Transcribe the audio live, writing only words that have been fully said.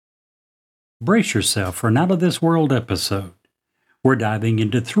Brace yourself for an out-of-this-world episode. We're diving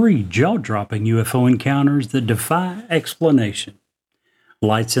into 3 jaw-dropping UFO encounters that defy explanation.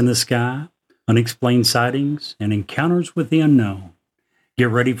 Lights in the sky, unexplained sightings, and encounters with the unknown. Get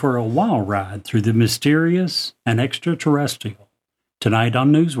ready for a wild ride through the mysterious and extraterrestrial. Tonight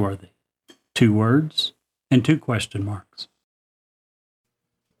on Newsworthy. 2 words and 2 question marks.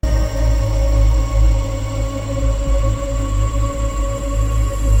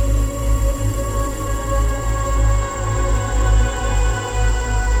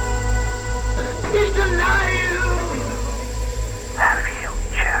 He's alive! Have you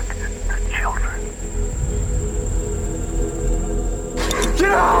checked the children?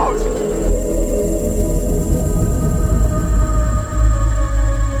 Get out!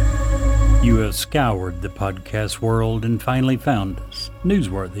 You have scoured the podcast world and finally found us,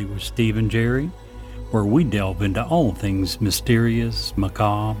 Newsworthy with Steve and Jerry, where we delve into all things mysterious,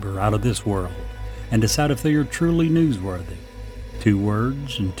 macabre, or out of this world, and decide if they are truly newsworthy. 2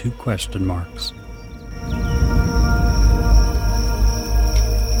 words and 2 question marks.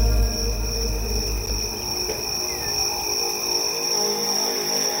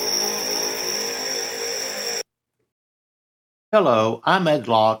 Hello, I'm Ed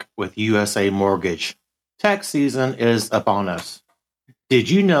Locke with USA Mortgage. Tax season is upon us. Did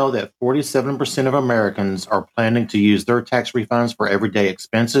you know that 47% of Americans are planning to use their tax refunds for everyday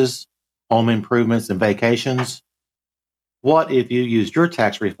expenses, home improvements, and vacations? What if you used your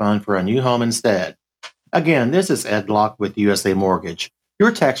tax refund for a new home instead? Again, this is Ed Locke with USA Mortgage.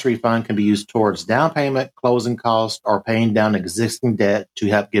 Your tax refund can be used towards down payment, closing costs, or paying down existing debt to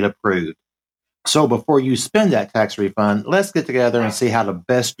help get approved. So before you spend that tax refund, let's get together and see how to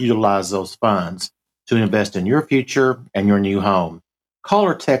best utilize those funds to invest in your future and your new home. Call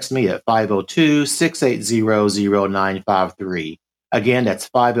or text me at 502-680-0953. Again, that's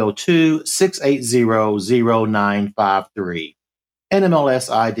 502-680-0953. NMLS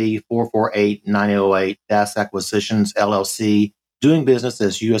ID 448908, DAS Acquisitions, LLC, doing business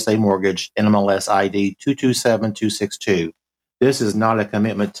as USA Mortgage, NMLS ID 227262. This is not a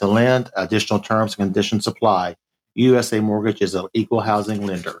commitment to lend. Additional terms and conditions apply. USA Mortgage is an equal housing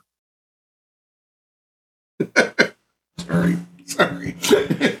lender. Sorry.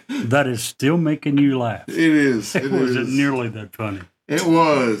 That is still making you laugh. It is. It wasn't nearly that funny. It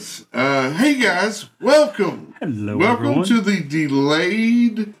was. Hey guys, welcome. Hello, welcome everyone. to the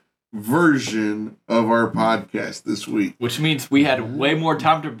delayed version of our podcast this week. Which means we had way more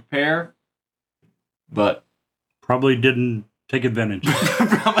time to prepare, but Probably didn't take advantage.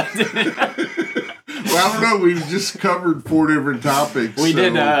 probably didn't. Well, I don't know. We've just covered 4 different topics. We so-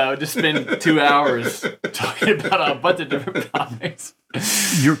 did just spend 2 hours talking about a bunch of different topics.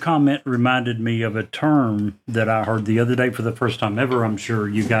 Your comment reminded me of a term that I heard the other day for the first time ever. I'm sure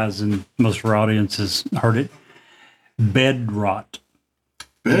you guys and most of our audience has heard it. Bed rot.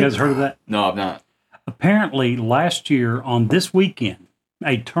 You guys heard of that? No, I'm not. Apparently, last year on this weekend,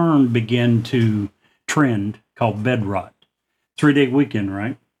 a term began to trend called bed rot. 3-day weekend,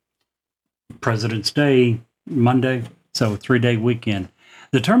 right? President's Day, Monday, so 3-day weekend.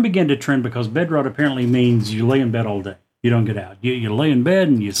 The term began to trend because bed rot apparently means you lay in bed all day. You don't get out. You lay in bed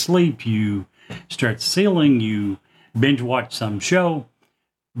and you sleep, you stare at the ceiling, you binge watch some show,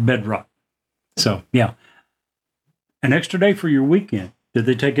 bed rot. So, yeah. An extra day for your weekend. Did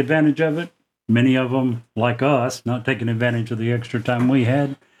they take advantage of it? Many of them, like us, not taking advantage of the extra time we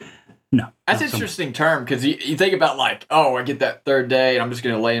had. No. That's an interesting term because you think about like, oh, I get that 3rd day and I'm just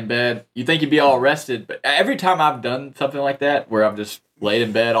going to lay in bed. You think you'd be all rested, but every time I've done something like that where I'm just laid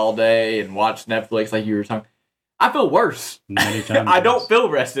in bed all day and watched Netflix like you were talking, I feel worse. Many times. I don't feel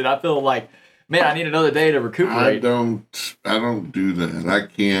rested. I feel like, man, I need another day to I recuperate. don't do that. I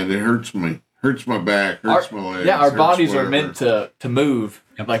can't. It hurts me. Hurts my back. Hurts my legs. Yeah, our hurts bodies are whatever. meant to move.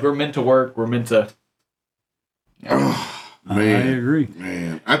 Like we're meant to work. We're meant to. Oh, I man. agree.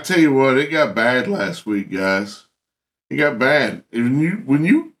 Man, I tell you what, it got bad last week, guys. It got bad. When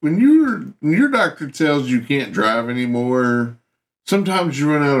your doctor tells you can't drive anymore, sometimes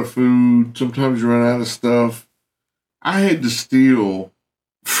you run out of food, sometimes you run out of stuff. I had to steal.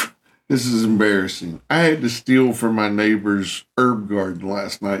 This is embarrassing. I had to steal from my neighbor's herb garden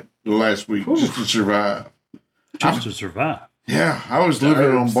last week, just to survive. Just to survive. Yeah, I was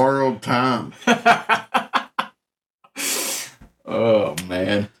living on borrowed time. Oh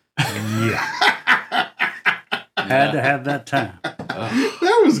man. Yeah. Had to have that time.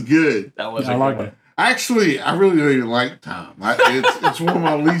 That was good. That was. I like it. Actually, I really don't even like thyme. It's one of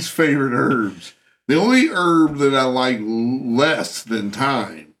my least favorite herbs. The only herb that I like less than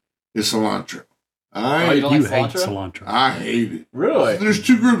thyme is cilantro. I you don't You like hate cilantro? cilantro. I hate it. Really? There's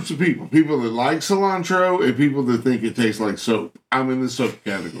two groups of people: people that like cilantro and people that think it tastes like soap. I'm in the soap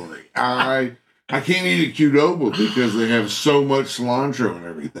category. I can't eat a Qdoba because they have so much cilantro and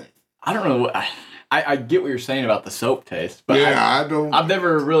everything. I don't know. I get what you're saying about the soap taste, but Yeah, I don't. I've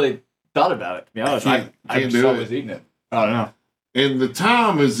never really thought about it, to be honest. Can't I've just do always it. eaten it. I don't know. And the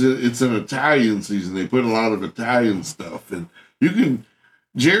time it's an Italian season. They put a lot of Italian stuff, and you can.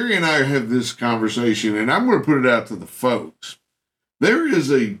 Jerry and I have this conversation, and I'm going to put it out to the folks. There is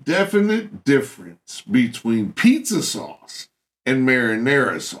a definite difference between pizza sauce and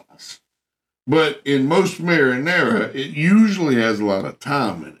marinara sauce, but in most marinara, it usually has a lot of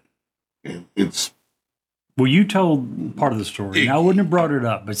thyme in it, and it's. Well, you told part of the story. And I wouldn't have brought it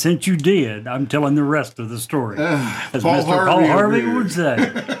up, but since you did, I'm telling the rest of the story. As Paul Mr. Paul Harvey Harvey over would say,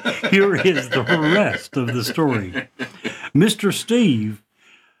 here is the rest of the story. Mr. Steve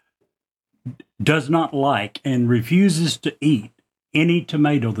does not like and refuses to eat any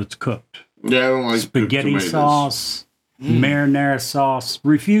tomato that's cooked. Yeah, I don't like Spaghetti tomatoes. sauce, marinara sauce,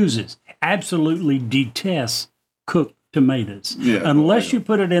 refuses, absolutely detests cooked tomatoes. Yeah, unless you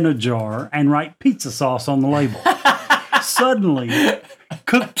put it in a jar and write pizza sauce on the label. Suddenly,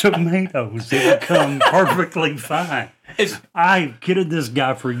 cooked tomatoes become perfectly fine. I've kidded this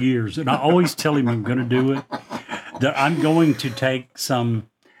guy for years, and I always tell him I'm going to do it, that I'm going to take some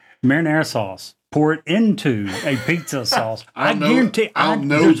marinara sauce, pour it into a pizza sauce. I guarantee I'll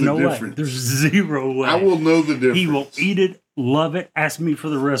know there's the no difference. way. There's zero way. I will know the difference. He will eat it, love it, ask me for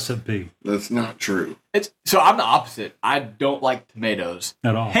the recipe. That's not true. So I'm the opposite. I don't like tomatoes.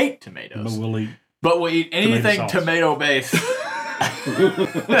 At all. Hate tomatoes. But we'll eat. But we'll eat anything sauce. tomato based.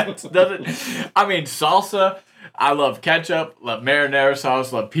 I mean, salsa. I love ketchup. Love marinara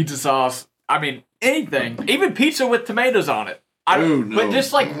sauce. Love pizza sauce. I mean, anything. Even pizza with tomatoes on it. Oh, no. But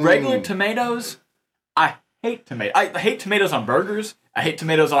just like regular tomatoes, I hate tomatoes. I hate tomatoes on burgers. I hate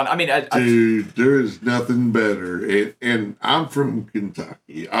tomatoes on. I mean, Dude, there is nothing better. And I'm from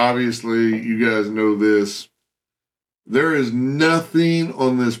Kentucky. Obviously, you guys know this. There is nothing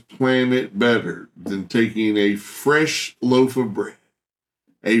on this planet better than taking a fresh loaf of bread,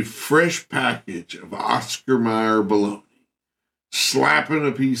 a fresh package of Oscar Mayer bologna, slapping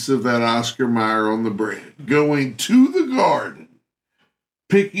a piece of that Oscar Mayer on the bread, going to the garden,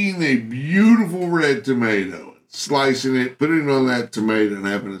 picking a beautiful red tomato, slicing it, putting it on that tomato, and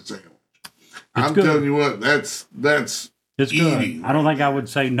having a sandwich. I'm good. telling you what, that's It's eating. good. I don't think I would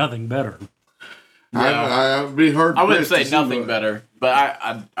say nothing better. I'd be hard. I wouldn't pressed say to see nothing what- better,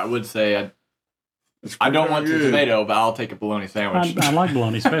 but I would say I don't want the good. tomato, but I'll take a bologna sandwich. I like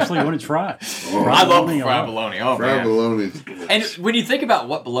bologna, especially when it's fried. Oh, I love bologna, fried I love- bologna. Oh fried man! bologna is delicious. And when you think about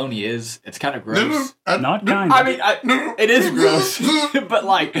what bologna is, it's kind of gross. Not kind of. I mean, it is gross, but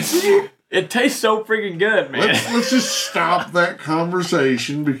like, it tastes so freaking good, man. Let's just stop that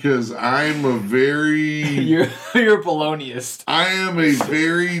conversation because I'm a very You're a bolognaist. I am a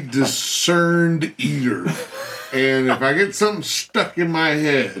very discerned eater, and if I get something stuck in my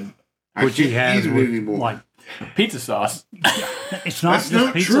head, I Which he can't has eat it with, anymore. like, Pizza sauce. it's not That's just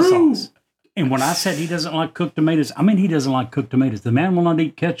not pizza true. sauce. And when I said he doesn't like cooked tomatoes, I mean he doesn't like cooked tomatoes. The man will not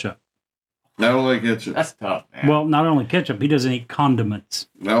eat ketchup. I don't like ketchup. That's tough, man. Well, not only ketchup, he doesn't eat condiments.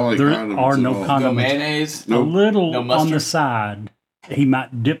 I don't like There condiments are at no all. no condiments. mayonnaise. A little No on mustard? the side, he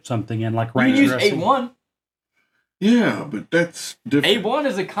might dip something in, like You ranch use dressing. A1. Yeah, but that's different. A1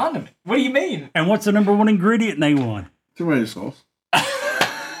 is a condiment. What do you mean? And what's the number one ingredient in A1? Tomato sauce.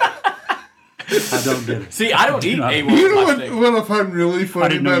 I don't get it. See, I don't Do eat not- A1. You know with my steak. what I find really I funny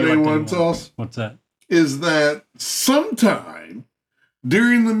didn't know about you liked A1 A1. sauce What's that? is that sometime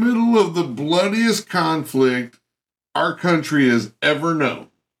during the middle of the bloodiest conflict our country has ever known,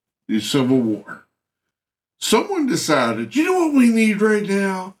 the Civil War, someone decided, you know what we need right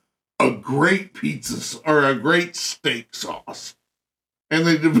now? A great or a great steak sauce. And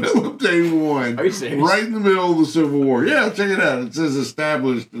they developed A1 Are you serious? right in the middle of the Civil War. Yeah, check it out. It says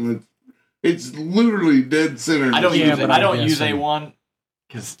established, and it's literally dead center. I don't Yeah, use it. but I I don't guess use so. A1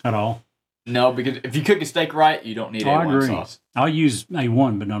 because At all? because if you cook a steak right, you don't need Oh, I A1 agree. sauce. I'll use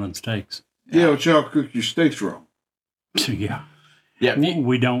A1, but not on steaks. Yeah, but y'all cook your steaks wrong. So, yeah. Yeah, if you-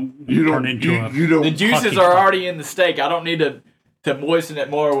 We don't You turn don't. into a... You don't. the juices Hockey are puck. already in the steak. I don't need to moisten it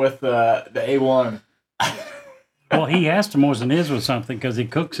more with the A1. Well, he has to moisten his with something because he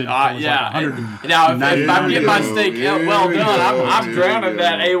cooks it. until it's Yeah. Like 100 Now, if I There get you my go. steak There well we done, go. I'm There drowning we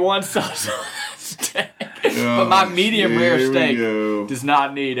that go. A1 sauce on the steak. But my medium rare There we steak go. does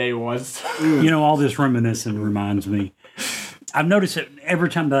not need A1 sauce. You know, all this reminiscing reminds me. I've noticed that every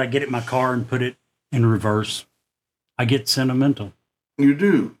time that I get in my car and put it in reverse, I get sentimental. You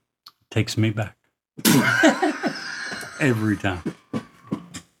do. Takes me back. Every time.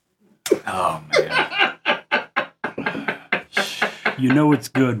 Oh man. You know it's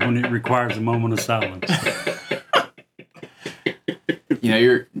good when it requires a moment of silence.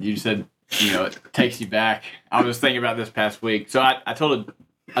 You said, it takes you back. I was thinking about this past week. So I told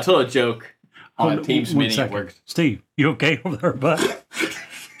a joke on a Teams meeting at work. Steve, you okay over there, bud?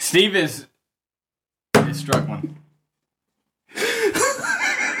 Steve is struck one.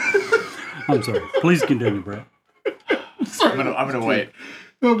 I'm sorry. Please continue, Brett. I'm gonna wait.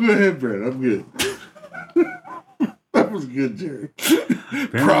 No, go ahead, Brett. I'm good. That was good, Jerry.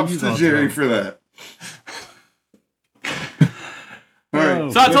 Props to Jerry for that. All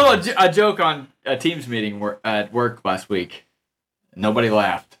right. So I told a joke on a Teams meeting at work last week. Nobody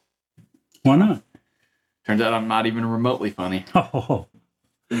laughed. Why not? Turns out I'm not even remotely funny. Oh,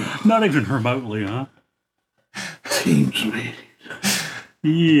 not even remotely, huh? Teams meeting.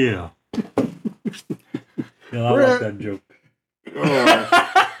 Yeah. Yeah, I like that joke.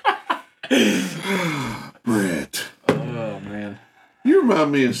 Brett. Oh man. You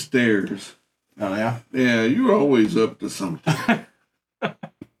remind me of Stairs. Oh yeah. Yeah, you're always up to something.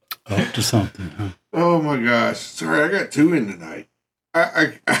 Up to something, huh? Oh my gosh. Sorry, I got two in tonight.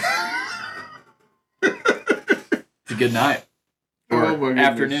 It's a good night. Or Oh, my goodness.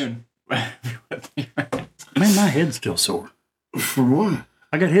 afternoon. Man, my head's still sore. From what?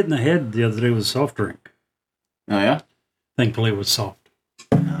 I got hit in the head the other day with a soft drink. Oh yeah? Thankfully, it was soft.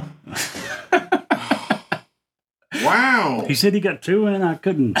 Wow. He said he got two, and I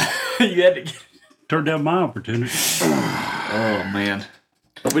couldn't You had to turn down my opportunity. Oh man.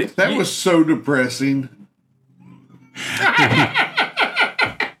 That was so depressing.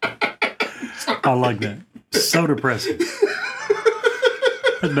 I like that. So depressing. That's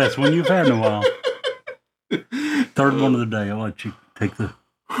the best one you've had in a while. Third one of the day. I'll let you take the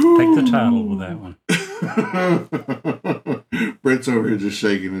title with that one. Brett's over here just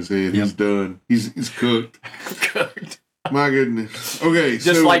shaking his head. Yep. He's done. He's cooked. cooked. My goodness. Okay,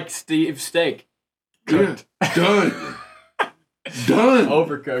 Just so, like Steve's steak. Cooked. yeah, done. Done.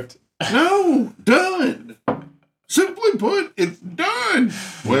 Overcooked. No, done. Simply put, it's done.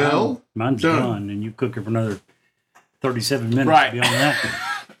 Well, Mine's done, and you cook it for another 37 minutes Right. beyond that.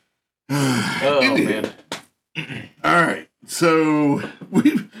 Oh Indeed. man. All right. So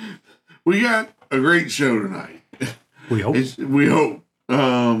we got a great show tonight. We hope. We hope.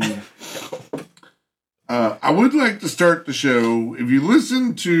 I would like to start the show. If you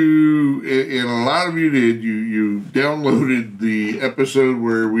listen to, and a lot of you did, you downloaded the episode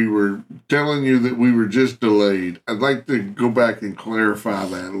where we were telling you that we were just delayed. I'd like to go back and clarify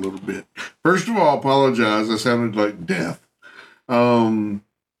that a little bit. First of all, apologize. I sounded like death.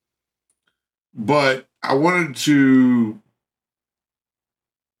 But I wanted to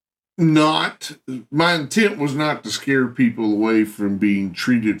my intent was not to scare people away from being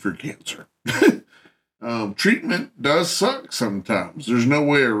treated for cancer. Treatment does suck sometimes. There's no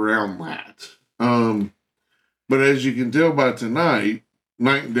way around that. But as you can tell by tonight,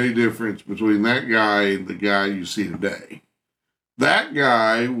 night and day difference between that guy and the guy you see today. That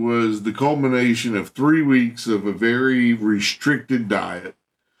guy was the culmination of 3 weeks of a very restricted diet,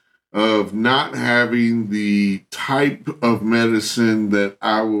 of not having the type of medicine that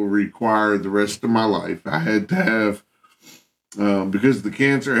I will require the rest of my life. I had to have, because of the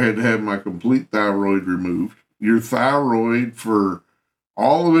cancer, I had to have my complete thyroid removed. Your thyroid, for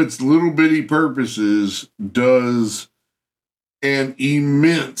all of its little bitty purposes, does an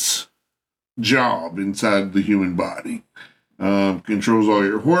immense job inside the human body. Controls all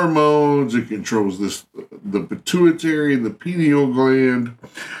your hormones. It controls the pituitary and the pineal gland.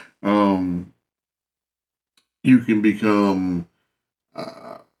 You can become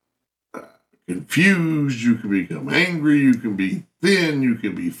confused. You can become angry. You can be thin. You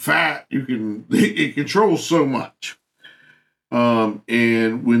can be fat. It controls so much.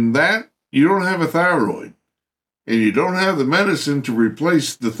 And when you don't have a thyroid and you don't have the medicine to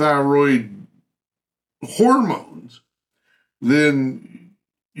replace the thyroid hormones, then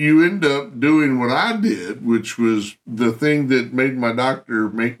you end up doing what I did, which was the thing that made my doctor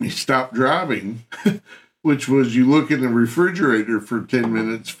make me stop driving, which was you look in the refrigerator for 10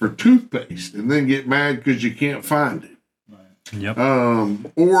 minutes for toothpaste and then get mad because you can't find it. Yep.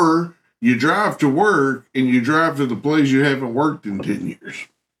 Or you drive to work and you drive to the place you haven't worked in 10 years.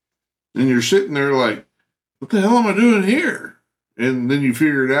 And you're sitting there like, what the hell am I doing here? And then you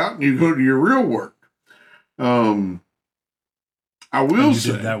figure it out and you go to your real work. I will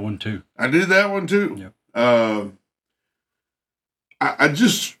say did that one too. I did that one too. Yep. I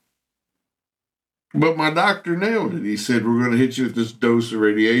just But my doctor nailed it. He said, we're going to hit you with this dose of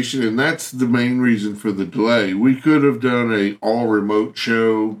radiation, and that's the main reason for the delay. We could have done a all-remote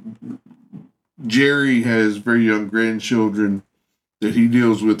show. Jerry has very young grandchildren that he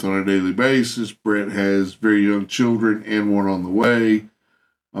deals with on a daily basis. Brett has very young children and one on the way.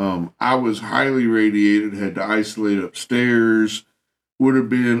 I was highly radiated, had to isolate upstairs. Would have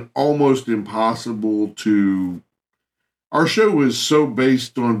been almost impossible to... Our show was so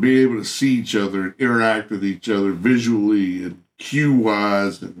based on being able to see each other and interact with each other visually and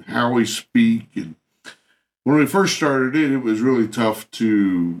cue-wise and how we speak. And when we first started it, it was really tough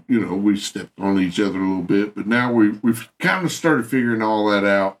to, we stepped on each other a little bit. But now we've kind of started figuring all that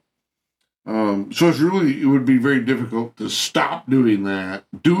out. So it would be very difficult to stop doing that,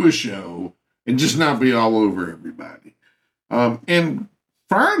 do a show, and just not be all over everybody. And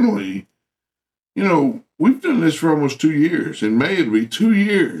finally, we've done this for almost 2 years. In May, it'll be 2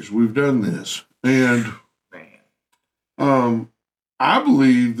 years we've done this. And I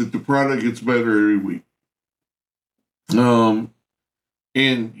believe that the product gets better every week. And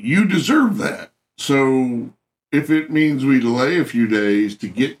you deserve that. So if it means we delay a few days to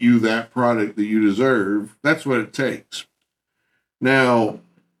get you that product that you deserve, that's what it takes. Now,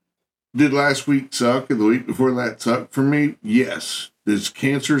 did last week suck and the week before that suck for me? Yes. Does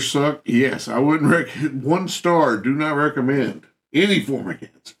cancer suck? Yes. I wouldn't recommend 1 star. Do not recommend any form of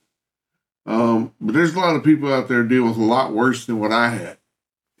cancer. But there's a lot of people out there dealing with a lot worse than what I had.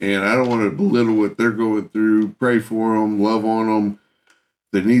 And I don't want to belittle what they're going through. Pray for them, love on them.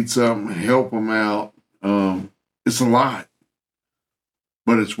 If they need something, help them out. It's a lot,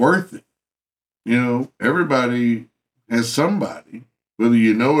 but it's worth it. Everybody has somebody, whether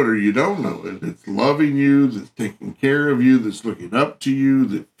you know it or you don't know it, that's loving you, that's taking care of you, that's looking up to you,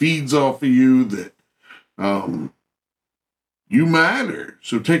 that feeds off of you, that you matter.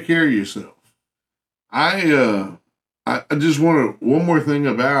 So take care of yourself. I just want to, one more thing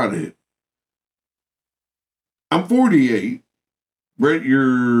about it. I'm 48. Brett,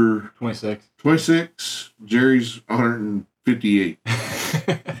 you're 26. 26. Jerry's 158.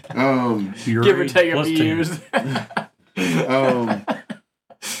 Give or take a few years.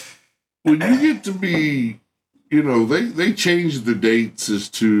 When you get to be, they change the dates as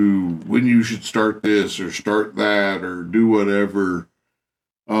to when you should start this or start that or do whatever.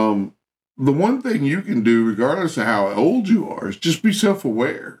 The one thing you can do, regardless of how old you are, is just be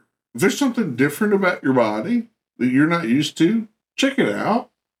self-aware. If there's something different about your body that you're not used to, check it out,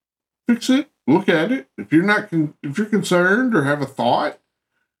 fix it, look at it. If you're concerned or have a thought,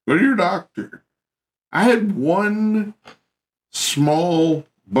 go to your doctor. I had one small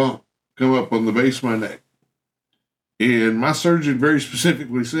bump come up on the base of my neck, and my surgeon very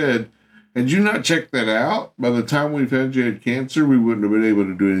specifically said, had you not checked that out, by the time we found you had cancer, we wouldn't have been able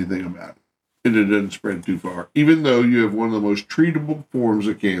to do anything about it. And it doesn't spread too far, even though you have one of the most treatable forms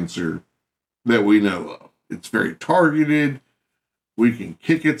of cancer that we know of. It's very targeted. We can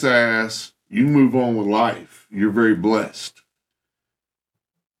kick its ass. You move on with life. You're very blessed.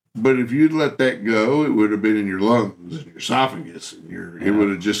 But if you'd let that go, it would have been in your lungs and your esophagus, and it would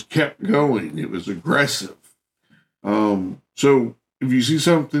have just kept going. It was aggressive. So if you see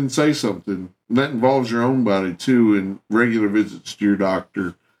something, say something. That involves your own body too, and regular visits to your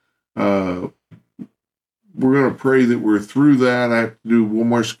doctor. We're going to pray that we're through that. I have to do one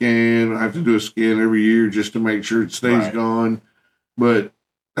more scan. I have to do a scan every year just to make sure it stays gone. But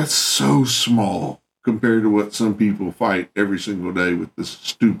that's so small compared to what some people fight every single day with this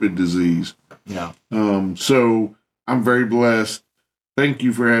stupid disease. Yeah. So I'm very blessed. Thank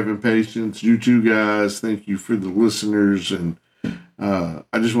you for having patience. You two guys, thank you for the listeners. And I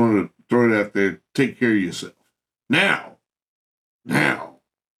just want to throw it out there. Take care of yourself. Now,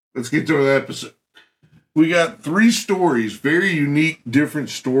 let's get to the episode. We got 3 stories, very unique, different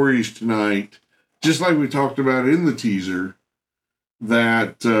stories tonight, just like we talked about in the teaser,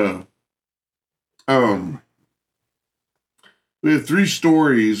 that we have 3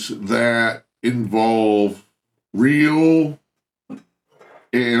 stories that involve real,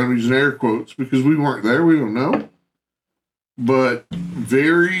 and I'm using air quotes because we weren't there, we don't know, but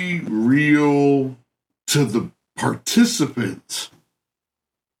very real to the participants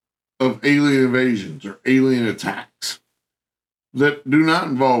of alien invasions or alien attacks that do not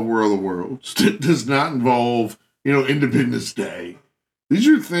involve War of the Worlds, that does not involve, Independence Day. These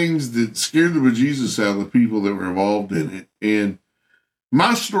are things that scared the bejesus out of the people that were involved in it. And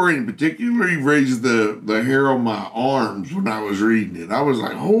my story in particular raised the hair on my arms when I was reading it. I was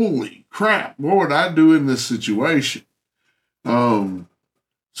like, holy crap, what would I do in this situation? So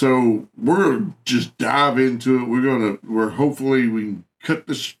we're just dive into it. Hopefully we can cut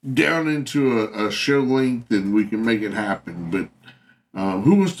this down into a show length and we can make it happen. But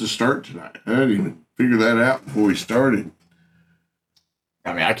who wants to start tonight? I didn't even figure that out before we started.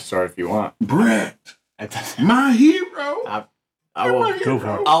 I mean, I can start if you want. Brett, my hero. I will Go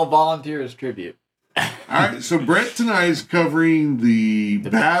for it. I'll volunteer as tribute. All right, so Brett tonight is covering the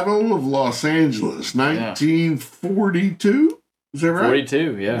Battle of Los Angeles, 1942. Is that right?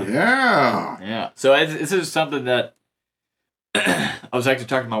 42, yeah. Yeah. Yeah. So this is something that I was actually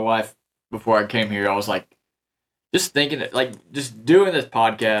talking to my wife before I came here. I was like, just thinking, like, just doing this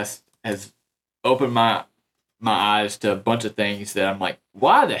podcast has opened my eyes to a bunch of things that I'm like,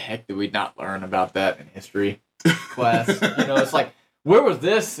 why the heck did we not learn about that in history class? It's like, where was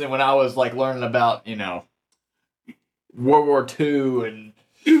this? And when I was like learning about, World War II and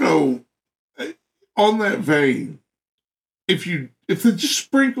on that vein, if they just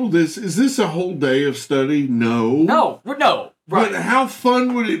sprinkle this, is this a whole day of study? No. Right. But how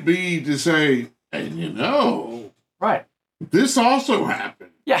fun would it be to say, and right, this also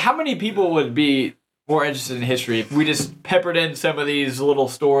happened? Yeah, how many people would be more interested in history if we just peppered in some of these little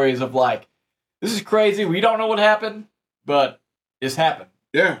stories of like, this is crazy, we don't know what happened, but this happened.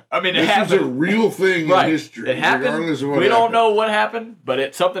 Yeah. I mean, this it happened. is a real thing in history. It happened. Regardless of what we happened. don't know what happened,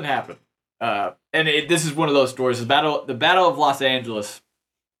 but something happened. This is one of those stories. The Battle of Los Angeles.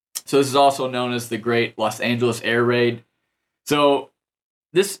 So this is also known as the Great Los Angeles Air Raid. So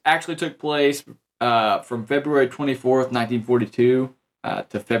this actually took place from February 24th, 1942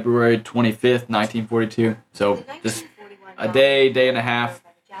 to February 25th, 1942. So just a day and a half.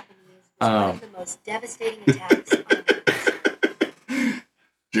 One of the most devastating attacks on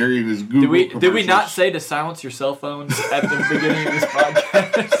Jerry and his Google Did we not say to silence your cell phones at the beginning of this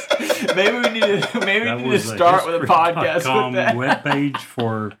podcast? maybe we need to start with a podcast with that webpage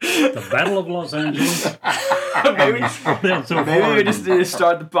for the Battle of Los Angeles. maybe we just need to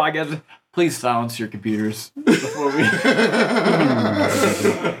start the podcast with, please silence your computers before we.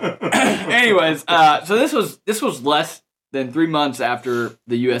 Anyways, so this was less than 3 months after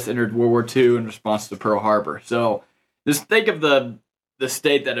the U.S. entered World War II in response to Pearl Harbor. So just think of the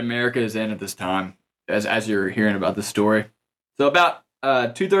state that America is in at this time as you're hearing about this story. So about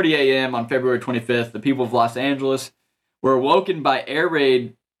 2:30 a.m. on February 25th, the people of Los Angeles were awoken by air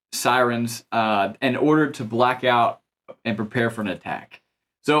raid sirens and ordered to black out and prepare for an attack.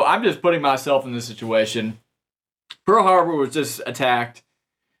 So I'm just putting myself in this situation. Pearl Harbor was just attacked.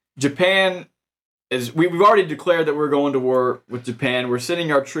 Japan we've already declared that we're going to war with Japan. We're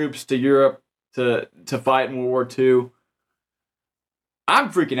sending our troops to Europe to fight in World War II. I'm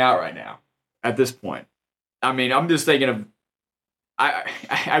freaking out right now at this point. I mean, I'm just thinking of... I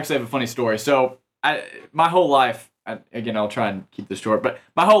actually have a funny story. So, my whole life... Again, I'll try and keep this short, but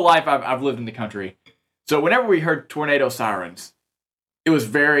my whole life I've lived in the country. So, whenever we heard tornado sirens, it was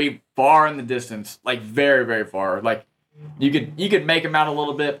very far in the distance. Like, very, very far. Like, you could make them out a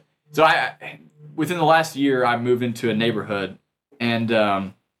little bit. So, within the last year, I moved into a neighborhood, and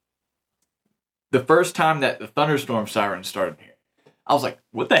the first time that the thunderstorm sirens started here, I was like,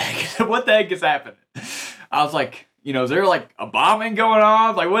 what the heck? What the heck is happening? I was like, is there like a bombing going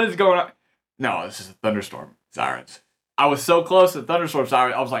on? Like, what is going on? No, this is a thunderstorm sirens. I was so close to the thunderstorm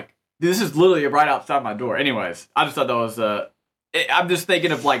sirens. I was like, this is literally right outside my door. Anyways, I just thought that was I'm just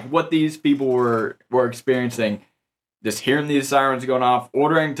thinking of like what these people were experiencing. Just hearing these sirens going off,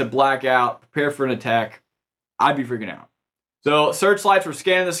 ordering to black out, prepare for an attack. I'd be freaking out. So searchlights were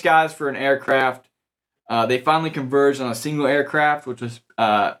scanning the skies for an aircraft. They finally converged on a single aircraft, which was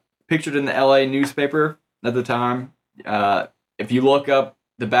pictured in the LA newspaper at the time. If you look up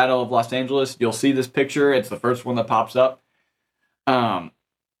the Battle of Los Angeles, you'll see this picture. It's the first one that pops up.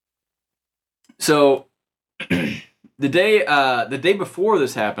 So the day before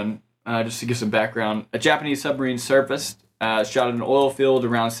this happened, just to give some background, a Japanese submarine surfaced, shot at an oil field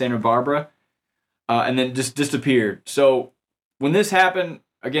around Santa Barbara, and then just disappeared. So when this happened,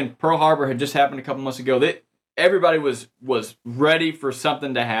 again, Pearl Harbor had just happened a couple months ago. Everybody was ready for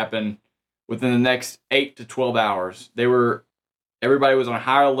something to happen within the next 8 to 12 hours. Everybody was on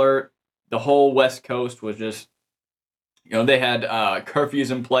high alert. The whole West Coast was just, they had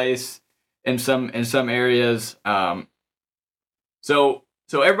curfews in place in some areas. So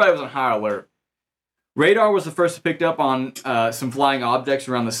everybody was on high alert. Radar was the first to pick up on some flying objects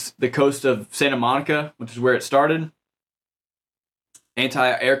around the coast of Santa Monica, which is where it started.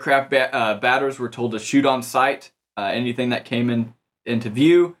 Anti-aircraft batters were told to shoot on sight anything that came into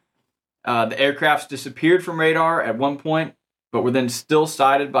view. The aircrafts disappeared from radar at one point, but were then still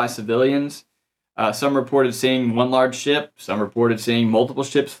sighted by civilians. Some reported seeing one large ship. Some reported seeing multiple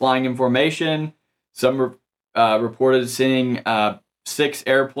ships flying in formation. Some reported seeing 6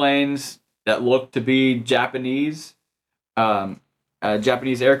 airplanes that looked to be Japanese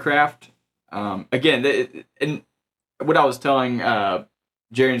aircraft. Again, and what I was telling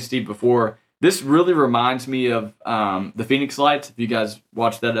Jerry and Steve before, this really reminds me of the Phoenix Lights. If you guys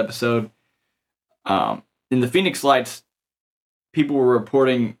watched that episode, in the Phoenix Lights, people were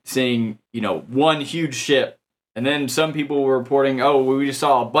reporting seeing, one huge ship, and then some people were reporting, oh, we just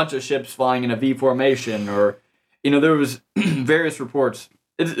saw a bunch of ships flying in a V formation, or, there was various reports.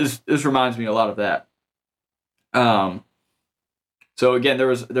 This reminds me a lot of that. So again, there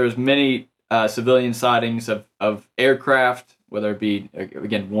was many civilian sightings of aircraft, whether it be,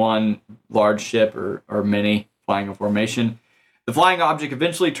 again, one large ship or many flying in formation. The flying object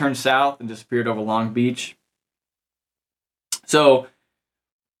eventually turned south and disappeared over Long Beach. So,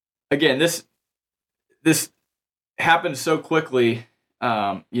 again, this happened so quickly,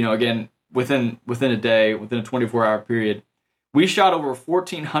 again, within a day, within a 24-hour period. We shot over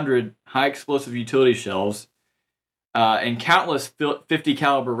 1,400 high-explosive utility shells and countless 50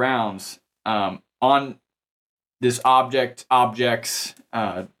 caliber rounds on this objects,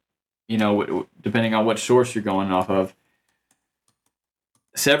 depending on what source you're going off of.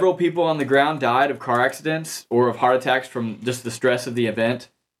 Several people on the ground died of car accidents or of heart attacks from just the stress of the event.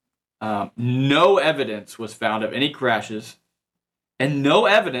 No evidence was found of any crashes, and no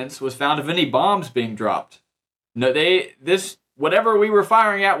evidence was found of any bombs being dropped. No, whatever we were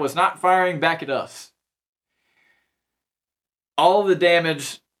firing at was not firing back at us. All the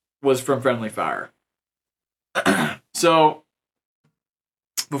damage was from friendly fire. So,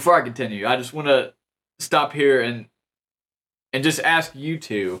 before I continue, I just want to stop here and just ask you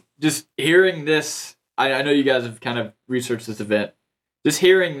two, just hearing this, I know you guys have kind of researched this event, just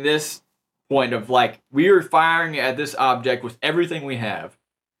hearing this point of we are firing at this object with everything we have,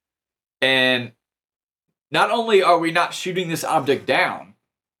 and not only are we not shooting this object down,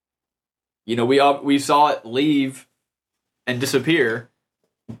 we saw it leave and disappear,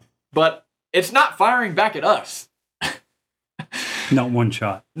 but it's not firing back at us. Not one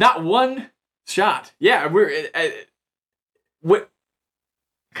shot. Not one shot. Yeah,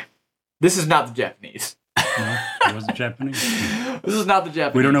 this is not the Japanese. No, it wasn't Japanese. This is not the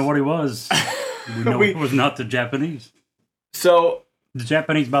Japanese. We don't know what he was. We know it was not the Japanese. So the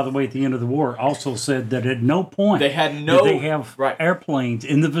Japanese, by the way, at the end of the war, also said that at no point they had did they have airplanes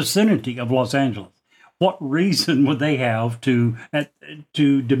in the vicinity of Los Angeles. What reason would they have to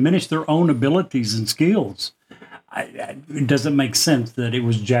diminish their own abilities and skills? It doesn't make sense that it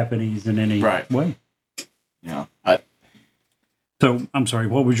was Japanese in any way. Yeah. So I'm sorry.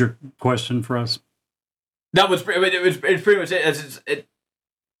 What was your question for us? That was it's pretty much it.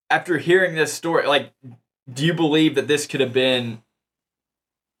 After hearing this story, do you believe that this could have been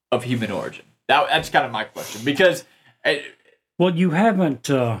of human origin? That's kind of my question, because well, you haven't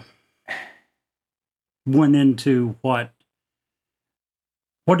went into what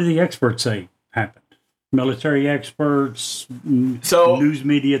do the experts say happened? Military experts, news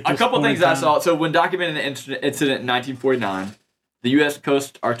media. A couple things I saw. So when documenting the incident in 1949. The U.S.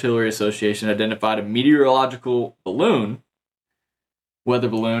 Coast Artillery Association identified a meteorological balloon, weather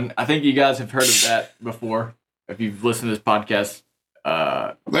balloon. I think you guys have heard of that before. If you've listened to this podcast,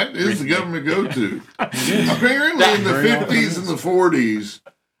 that is recently. The government go-to. Apparently, in the 50s and the 40s,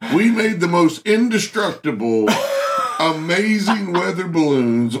 we made the most indestructible, amazing weather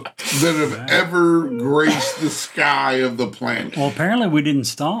balloons that have ever graced the sky of the planet. Well, apparently, we didn't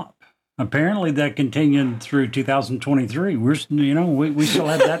stop. Apparently, that continued through 2023. We still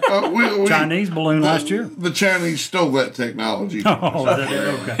had that Chinese balloon last year. The Chinese stole that technology. Oh,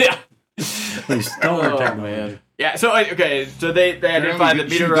 okay. Yeah. They stole our technology. Man. Yeah. So they identified the meteorological.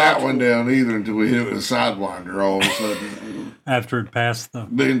 Shoot that one down either until we hit it with a sidewinder all of a sudden. After it passed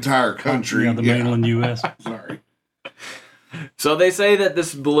the entire country, the mainland U.S. Sorry. So they say that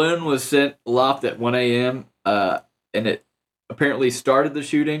this balloon was sent aloft at 1 a.m. And it apparently started the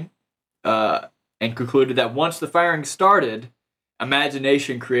shooting. And concluded that once the firing started,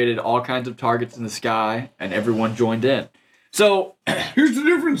 imagination created all kinds of targets in the sky, and everyone joined in. So here's the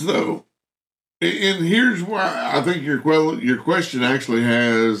difference, though, and here's why I think your question actually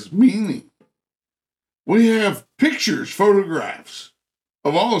has meaning. We have pictures, photographs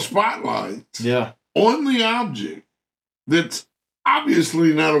of all the spotlights on the object that's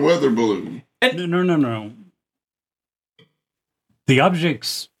obviously not a weather balloon. No. The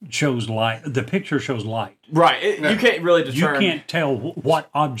objects shows light. The picture shows light. Right. You can't really determine. You can't tell what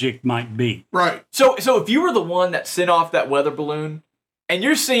object might be. Right. So if you were the one that sent off that weather balloon, and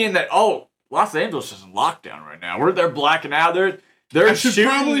you're seeing that, Los Angeles is in lockdown right now. They're blacking out. They're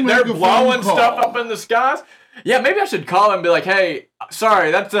shooting. They're blowing stuff up in the skies. Yeah, maybe I should call him and be like, "Hey,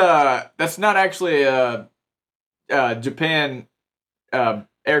 sorry, that's not actually a Japan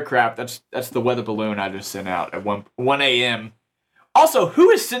aircraft. That's the weather balloon I just sent out at 1 a.m." Also, who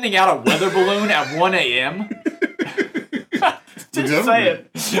is sending out a weather balloon at 1 a.m.? Just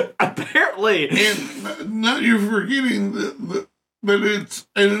saying. Apparently. And now you're forgetting that it's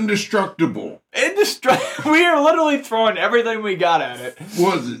an indestructible. We are literally throwing everything we got at it.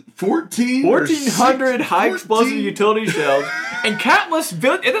 Was it 1,400 high explosive utility shells and countless. And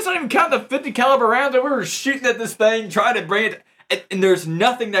that's not even counting the 50 caliber rounds that we were shooting at this thing, trying to bring it. And there's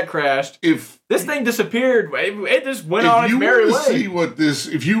nothing that crashed. If this thing disappeared, it just went on its merry way.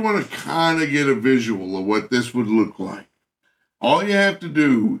 If you want to kind of get a visual of what this would look like, all you have to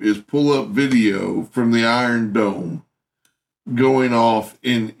do is pull up video from the Iron Dome going off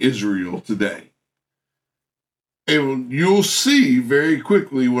in Israel today. And you'll see very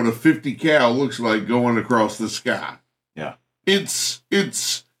quickly what a 50 cal looks like going across the sky. Yeah. And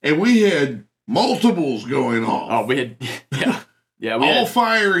we had multiples going off. Oh, we had, yeah. Yeah, all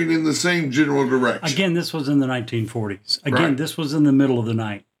firing in the same general direction. Again, this was in the 1940s. Again, This was in the middle of the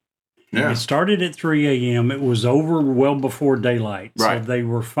night. Yeah. It started at 3 a.m. It was over well before daylight. Right. So they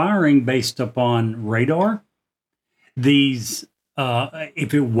were firing based upon radar. These,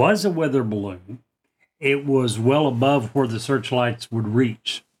 if it was a weather balloon, it was well above where the searchlights would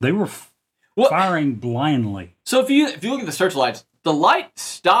reach. They were firing blindly. So if you look at the searchlights, the light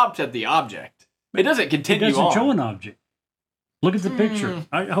stopped at the object. It doesn't continue on. It doesn't show an object. Look at the picture.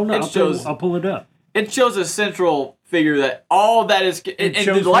 Hold on, I'll pull it up. It shows a central figure that all that is, and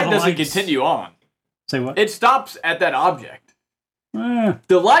the light doesn't continue on. Say what? It stops at that object.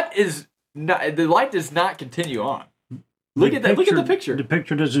 The light does not continue on. Look at that. Look at the picture. The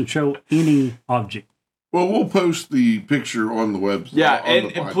picture doesn't show any object. Well, we'll post the picture on the website. Yeah,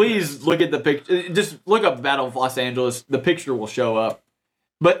 and please look at the picture. Just look up Battle of Los Angeles. The picture will show up.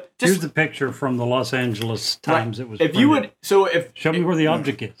 But here's the picture from the Los Angeles Times. Right. It was. If printed. you would, show me where the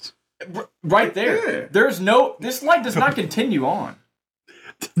object is. Right there. There's no. This light does not continue on.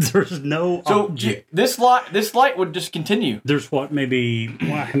 There's no. So object. this light would just continue. There's maybe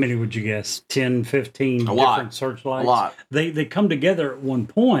how many would you guess? 10, 15 different searchlights. A lot. They come together at one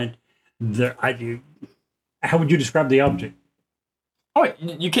point. How would you describe the object? Oh,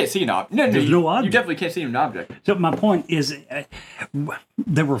 you can't see an object. No, There's no object. You definitely can't see an object. So my point is,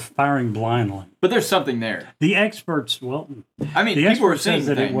 they were firing blindly. But there's something there. The experts, well, I mean, the people were expert saying says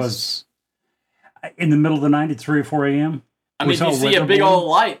that things. it was in the middle of the night at 3 or 4 a.m. I mean, you see a big old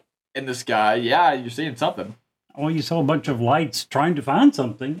light in the sky. Yeah, you're seeing something. Well, you saw a bunch of lights trying to find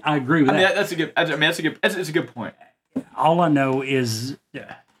something. I agree with that. That's a good. It's a good point. All I know is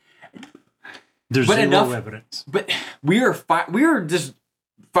there's zero evidence. But we are just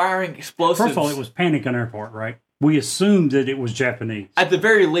firing explosives. First of all, it was panic on airport, right? We assumed that it was Japanese. At the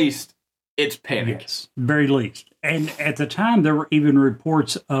very least, it's panic. Yes, very least. And at the time, there were even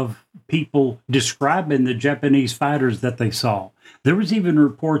reports of people describing the Japanese fighters that they saw. There was even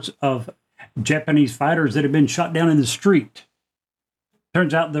reports of Japanese fighters that had been shot down in the street.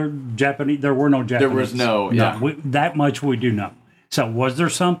 Turns out they're Japanese. There were no Japanese. There was no. That much we do know. So was there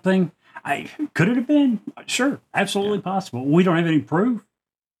something? Could it have been? Sure, absolutely possible. We don't have any proof.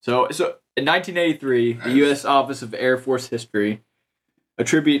 So in 1983, the U.S. Office of Air Force History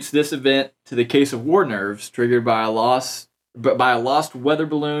attributes this event to the case of war nerves triggered by a lost weather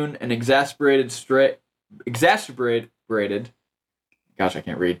balloon and exacerbated. Gosh, I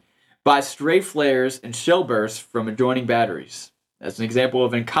can't read. By stray flares and shell bursts from adjoining batteries. As an example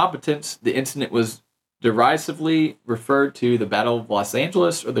of incompetence, the incident was derisively referred to the Battle of Los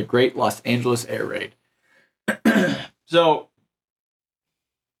Angeles or the Great Los Angeles Air Raid. So,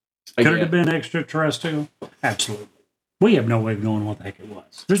 could it have been extraterrestrial? Absolutely. We have no way of knowing what the heck it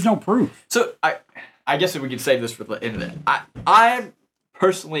was. There's no proof. So I guess if we could save this for the end of it, I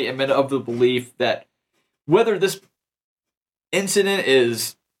personally am of the belief that whether this incident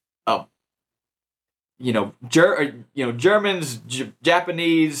is, Germans,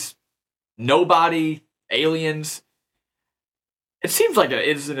 Japanese, nobody, aliens, it seems like an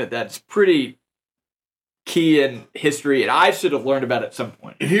incident that's pretty key in history, and I should have learned about it at some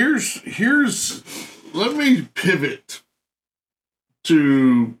point. Let me pivot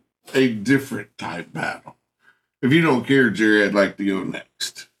to a different type battle. If you don't care, Jerry, I'd like to go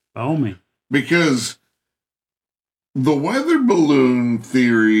next. Oh, me. Because the weather balloon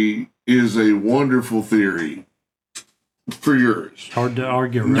theory is a wonderful theory for yours. Hard to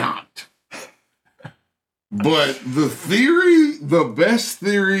argue, right? Not. But the best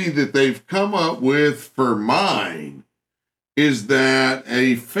theory that they've come up with for mine is that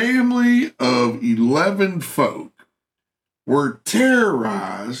a family of 11 folk were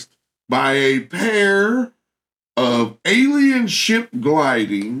terrorized by a pair of alien ship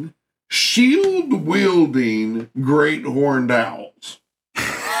gliding, shield wielding great horned owls.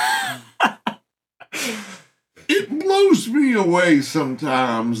 It blows me away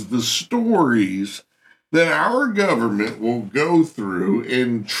sometimes the stories that our government will go through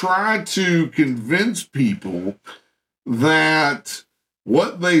and try to convince people that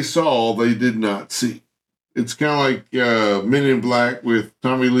what they saw they did not see. It's kind of like Men in Black with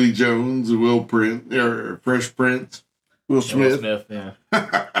Tommy Lee Jones and Will Fresh Prince, Will Smith. Yeah.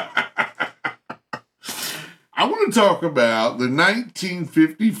 I want to talk about the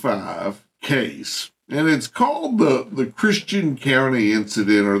 1955 case, and it's called the Christian County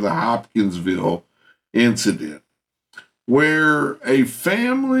incident or the Hopkinsville incident, where a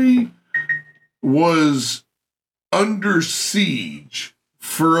family was under siege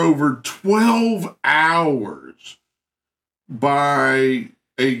for over 12 hours by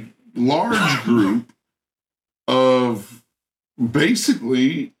a large group of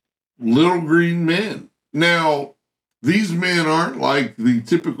basically little green men. Now, these men aren't like the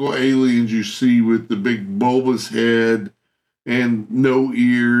typical aliens you see with the big bulbous head and no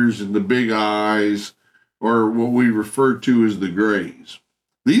ears and the big eyes, or what we refer to as the Greys.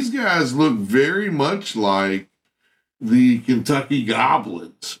 These guys look very much like the Kentucky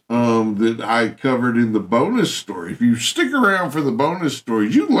Goblins that I covered in the bonus story. If you stick around for the bonus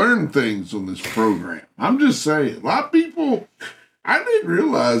stories, you learn things on this program. I'm just saying. A lot of people, I didn't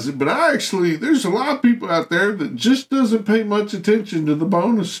realize it, but there's a lot of people out there that just doesn't pay much attention to the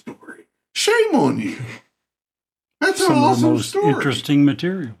bonus story. Shame on you. That's an awesome of the most story. interesting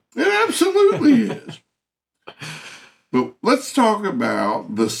material. It absolutely is. But let's talk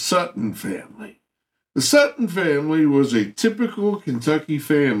about the Sutton family. The Sutton family was a typical Kentucky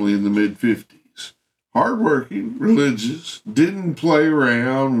family in the mid-50s. Hardworking, religious, didn't play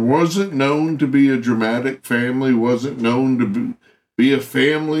around, wasn't known to be a dramatic family, wasn't known to be a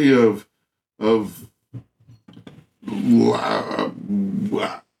family of a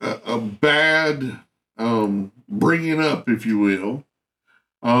bad bringing up, if you will.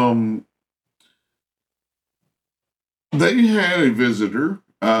 They had a visitor.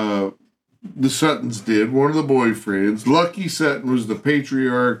 The Suttons did. One of the boyfriends. Lucky Sutton was the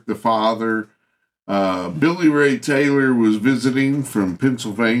patriarch, the father. Billy Ray Taylor was visiting from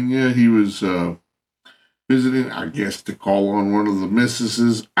Pennsylvania. He was visiting, I guess, to call on one of the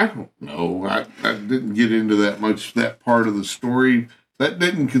mistresses. I don't know. I didn't get into that part of the story. That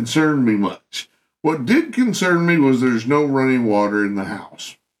didn't concern me much. What did concern me was there's no running water in the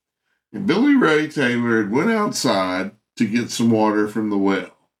house. And Billy Ray Taylor had went outside to get some water from the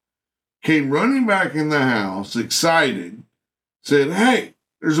well. Came running back in the house, excited, said, "Hey,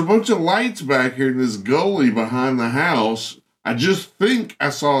 there's a bunch of lights back here in this gully behind the house. I just think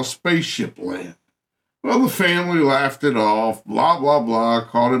I saw a spaceship land." Well, the family laughed it off, blah, blah, blah,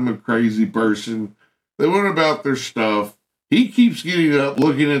 called him a crazy person. They went about their stuff. He keeps getting up,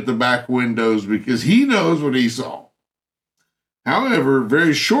 looking at the back windows because he knows what he saw. However,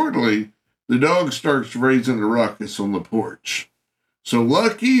 very shortly, the dog starts raising a ruckus on the porch. So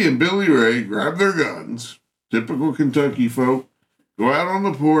Lucky and Billy Ray grab their guns, typical Kentucky folk, go out on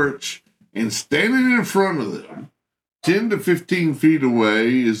the porch, and standing in front of them, 10 to 15 feet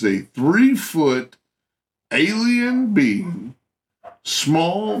away, is a 3-foot alien being,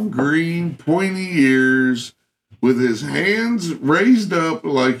 small, green, pointy ears, with his hands raised up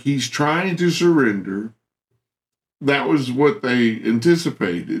like he's trying to surrender. That was what they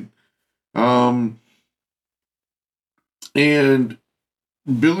anticipated. And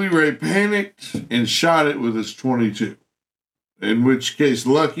Billy Ray panicked and shot it with his .22, in which case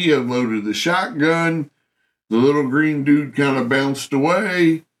Lucky unloaded the shotgun. The little green dude kind of bounced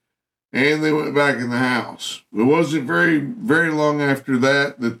away, and they went back in the house. It wasn't very, very long after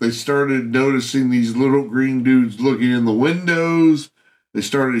that they started noticing these little green dudes looking in the windows. They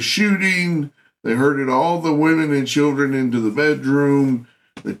started shooting. They herded all the women and children into the bedroom.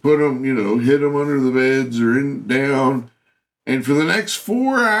 They put them, hid them under the beds or down. And for the next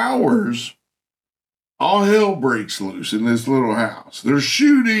 4 hours, all hell breaks loose in this little house. They're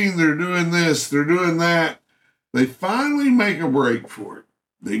shooting, they're doing this, they're doing that. They finally make a break for it.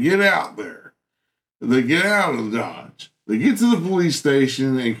 They get out there. They get out of Dodge. They get to the police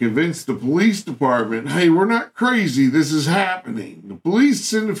station and convince the police department, hey, we're not crazy. This is happening. The police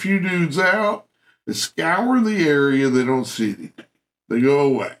send a few dudes out. They scour the area. They don't see anything. They go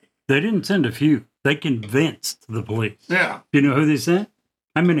away. They didn't send a few. They convinced the police. Yeah. Do you know who they sent?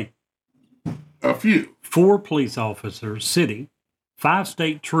 How many? A few. 4 police officers, city, 5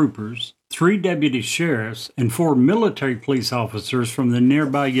 state troopers, 3 deputy sheriffs, and 4 military police officers from the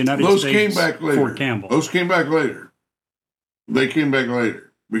nearby United Those States came back later. Fort Campbell. Those came back later. They came back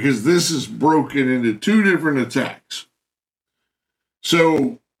later because this is broken into 2 different attacks.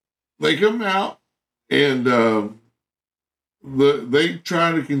 So they come out and they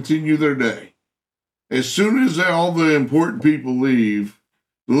try to continue their day. As soon as all the important people leave,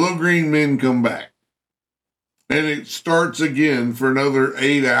 the little green men come back. And it starts again for another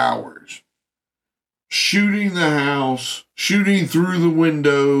 8 hours. Shooting the house, shooting through the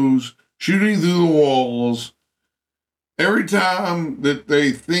windows, shooting through the walls. Every time that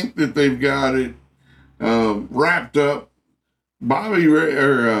they think that they've got it wrapped up, Billy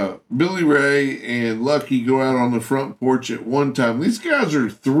Ray and Lucky go out on the front porch at one time. These guys are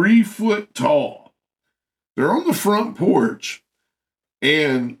 3 foot tall. They're on the front porch,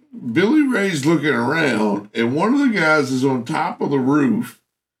 and Billy Ray's looking around, and one of the guys is on top of the roof,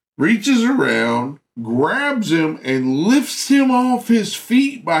 reaches around, grabs him, and lifts him off his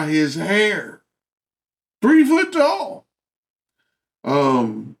feet by his hair. 3 foot tall.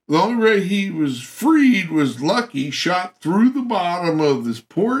 The only way he was freed was Lucky shot through the bottom of this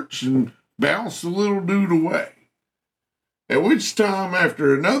porch and bounced the little dude away. At which time,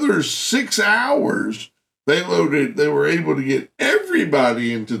 after another 6 hours, they were able to get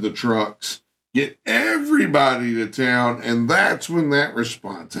everybody into the trucks, get everybody to town, and that's when that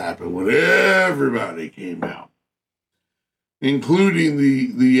response happened, when everybody came out, including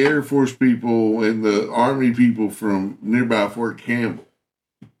the Air Force people and the Army people from nearby Fort Campbell.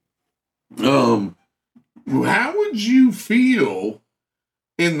 How would you feel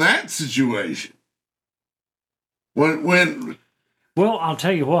in that situation? When Well, I'll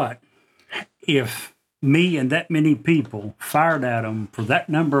tell you what. If me and that many people fired at them for that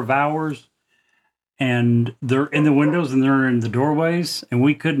number of hours, and they're in the windows and they're in the doorways, and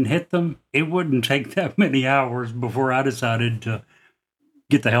we couldn't hit them, it wouldn't take that many hours before I decided to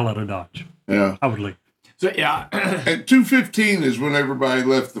get the hell out of Dodge. Yeah. I would leave. So yeah, At 2:15 is when everybody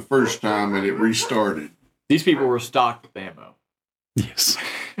left the first time and it restarted. these people were stocked with ammo. Yes.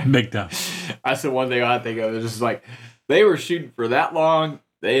 Big time. That's the one thing I think of. It's just like they were shooting for that long.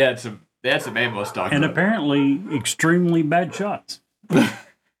 They had some ammo stocked And up. apparently extremely bad shots.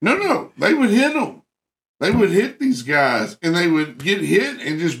 No, they would hit them. They would hit these guys and they would get hit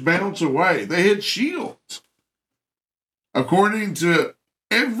and just bounce away. They had shields. According to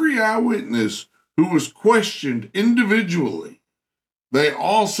every eyewitness who was questioned individually, they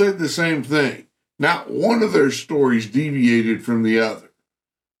all said the same thing. Not one of their stories deviated from the other.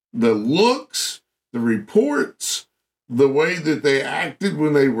 The looks, the reports, the way that they acted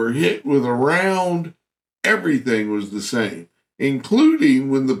when they were hit with a round, everything was the same, including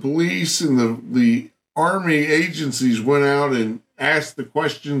when the police and the Army agencies went out and asked the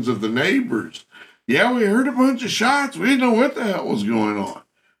questions of the neighbors. Yeah, we heard a bunch of shots. We didn't know what the hell was going on.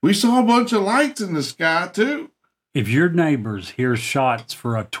 We saw a bunch of lights in the sky, too. If your neighbors hear shots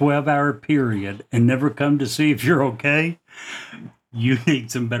for a 12-hour period and never come to see if you're okay, you need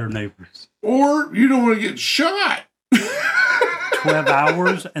some better neighbors. Or you don't want to get shot. 12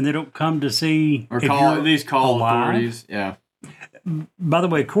 hours and they don't come to see Or if call you're these call alive? authorities. Yeah. By the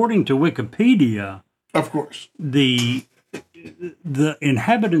way, according to Wikipedia, Of course. the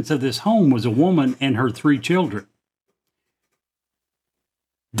inhabitants of this home was a woman and her 3 children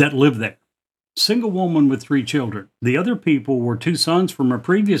that lived there. Single woman with 3 children. The other people were 2 sons from a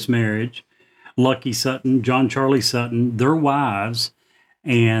previous marriage, Lucky Sutton, John Charlie Sutton, their wives,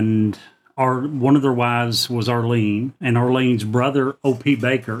 and one of their wives was Arlene, and Arlene's brother, O.P.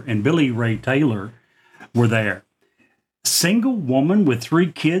 Baker, and Billy Ray Taylor were there. Single woman with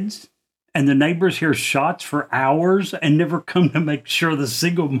 3 kids, and the neighbors hear shots for hours and never come to make sure the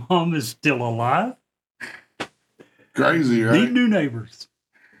single mom is still alive. Crazy, right? Need new neighbors.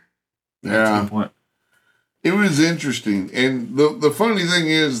 Yeah. Point. It was interesting. And the funny thing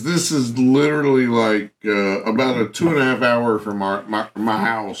is, this is literally like about a 2.5 hour from my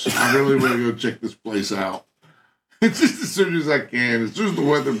house. I really want to go check this place out. It's just as soon as I can, as soon as the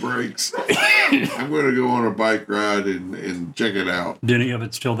weather breaks, I'm going to go on a bike ride and check it out. Do any of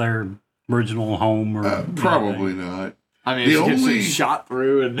it still their original home? Or Probably not. I mean, The it's just only- shot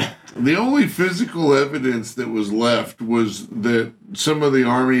through and The only physical evidence that was left was that some of the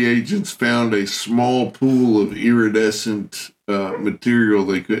Army agents found a small pool of iridescent material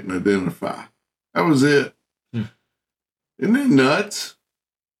they couldn't identify. That was it. Isn't that nuts?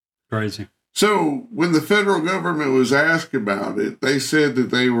 Crazy. So when the federal government was asked about it, they said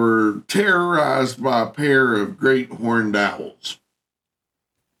that they were terrorized by a pair of great horned owls.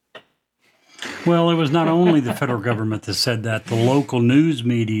 Well, it was not only the federal government that said that. The local news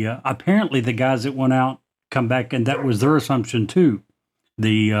media, apparently the guys that went out come back, and that was their assumption too.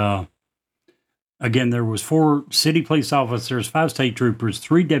 Again, there was 4 city police officers, 5 state troopers,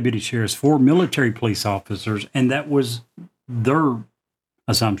 3 deputy sheriffs, 4 military police officers, and that was their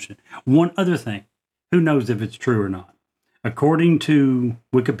assumption. One other thing, who knows if it's true or not? According to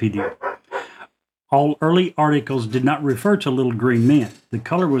Wikipedia, all early articles did not refer to little green men. The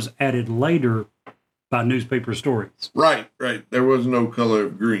color was added later by newspaper stories. Right. There was no color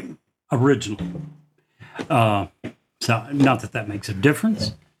of green. Originally. So, not that makes a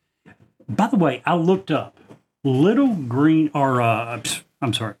difference. By the way, I looked up little green,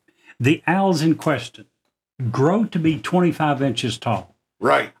 the owls in question grow to be 25 inches tall.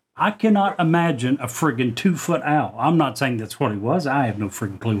 Right. I cannot imagine a friggin' 2-foot owl. I'm not saying that's what he was. I have no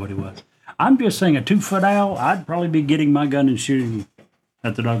friggin' clue what he was. I'm just saying a 2-foot owl, I'd probably be getting my gun and shooting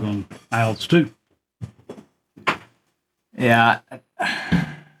at the doggone owls too. Yeah,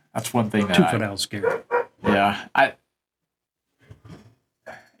 that's one thing. 2-foot owl's scary. Yeah,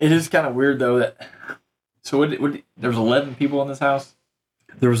 it is kind of weird though that. So there was 11 people in this house.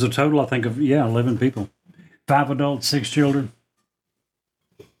 There was a total, I think, of 11 people, 5 adults, 6 children,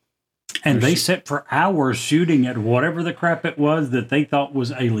 and they sat for hours shooting at whatever the crap it was that they thought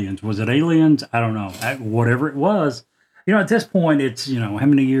was aliens. Was it aliens? I don't know. Whatever it was, at this point, it's how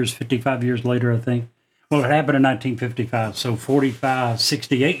many years? 55 years later, I think. Well, it happened in 1955, so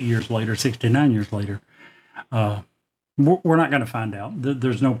 68 years later, 69 years later. We're not going to find out.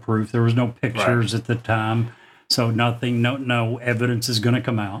 There's no proof. There was no pictures at the time, so nothing, no evidence is going to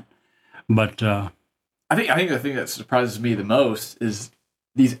come out. But I think the thing that surprises me the most is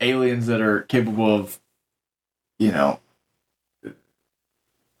these aliens that are capable of,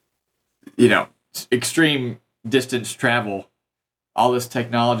 extreme distance travel, all this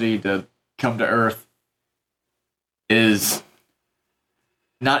technology to come to Earth, is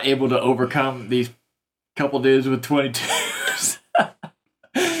not able to overcome these couple dudes with 22s.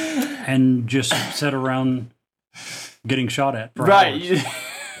 And just sit around getting shot at. For right. hours.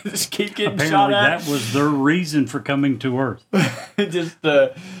 You just keep getting Apparently shot at. that was their reason for coming to Earth. Just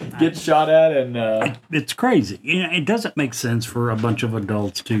get shot at and... It's crazy. It doesn't make sense for a bunch of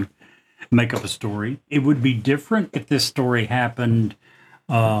adults to make up a story. It would be different if this story happened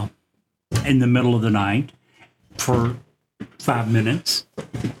in the middle of the night for 5 minutes.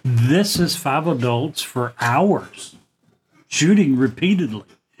 This is 5 adults for hours shooting repeatedly.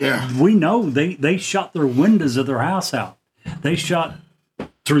 Yeah. We know they shot their windows of their house out. They shot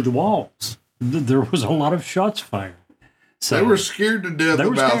through the walls. There was a lot of shots fired. So They were scared to death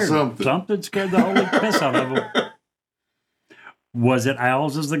about scared. something. Something scared the holy piss out of them. Was it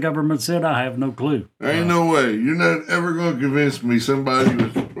owls, as the government said? I have no clue. Ain't no way. You're not ever going to convince me somebody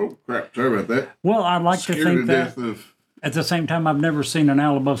was... Oh, crap. Sorry about that. Well, I'd like to Scared think to that. death of... At the same time, I've never seen an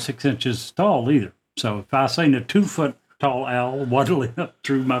owl above 6 inches tall either. So if I seen a 2-foot tall owl waddling up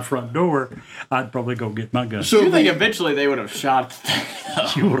through my front door, I'd probably go get my gun. So you think eventually they would have shot...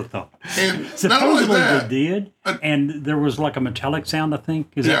 You would have thought. and not only Supposedly that, they did, and there was like a metallic sound, I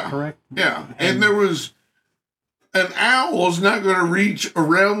think. Is that correct? Yeah, and there was an owl's not going to reach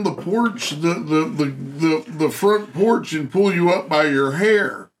around the porch, the front porch, and pull you up by your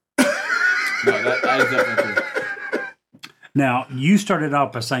hair. No, that is definitely true. Now, you started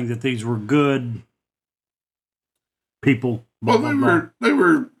out by saying that these were good people. Blah, Well, blah, blah. they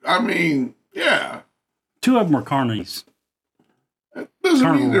were. I mean, yeah. 2 of them were carnies. That doesn't mean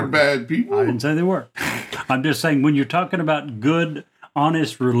Carnivore. they're bad people. I didn't say they were. I'm just saying when you're talking about good,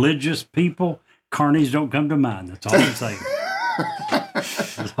 honest, religious people, carnies don't come to mind. That's all I'm saying.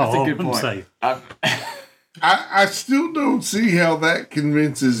 That's all good I'm point. saying. I still don't see how that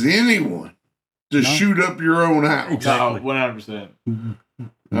convinces anyone to shoot up your own house. Exactly. 100%.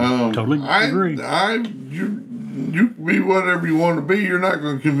 Totally agree. You can be whatever you want to be. You're not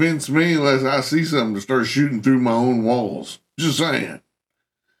going to convince me unless I see something to start shooting through my own walls. Just saying.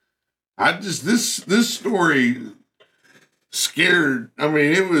 This story scared. I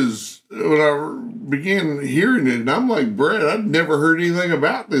mean, it was when I began hearing it, and I'm like, Brett, I'd never heard anything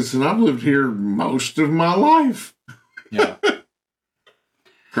about this, and I've lived here most of my life. Yeah.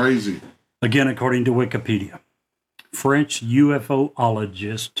 Crazy. Again, according to Wikipedia, French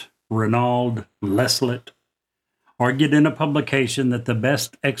UFOologist Renaud Leslet argued in a publication that the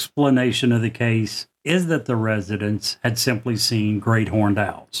best explanation of the case is that the residents had simply seen great horned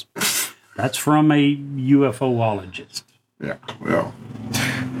owls. That's from a UFOologist. Yeah. Well,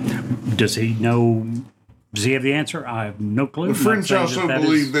 Does he know? Does he have the answer? I have no clue. the I'm not French saying also that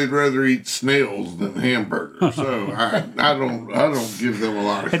believe is- they'd rather eat snails than hamburgers, so I don't give them a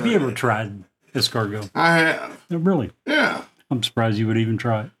lot of Have you credit. ever tried escargot? I have. Really? Yeah. I'm surprised you would even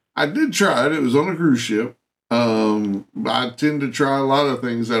try it. I did try it. It was on a cruise ship. I tend to try a lot of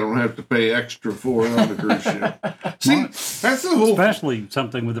things I don't have to pay extra for on a cruise ship. See, that's the whole. Especially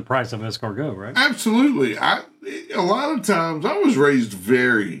something with the price of escargot, right? Absolutely. A lot of times I was raised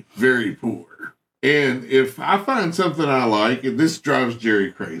very, very poor. And if I find something I like, and this drives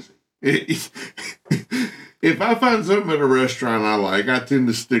Jerry crazy. If I find something at a restaurant I like, I tend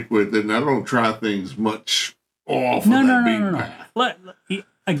to stick with it, and I don't try things much off of that beaten path.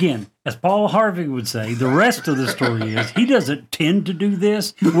 Again, as Paul Harvey would say, the rest of the story is he doesn't tend to do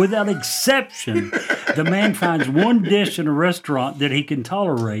this. Without exception, the man finds one dish in a restaurant that he can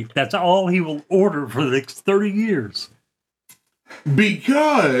tolerate. That's all he will order for the next 30 years.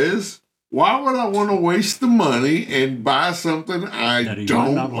 Because why would I want to waste the money and buy something I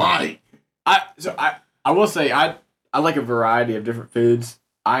don't like? I will say I like a variety of different foods.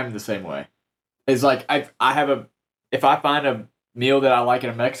 I'm the same way. It's like if I find a meal that I like in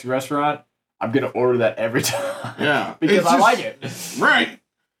a Mexican restaurant, I'm gonna order that every time. Yeah, because I like it. Right.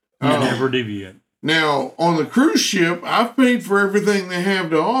 Never deviate. Now on the cruise ship, I've paid for everything they have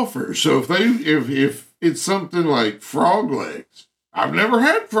to offer. So if it's something like frog legs, I've never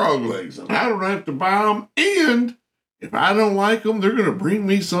had frog legs, and I don't have to buy them. And if I don't like them, they're gonna bring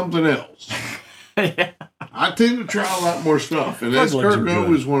me something else. Yeah. I tend to try a lot more stuff, and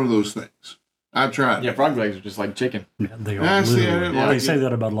escargot is one of those things. I tried. Yeah, frog legs are just like chicken. Yeah, they are. I see, I literally. didn't like They it. say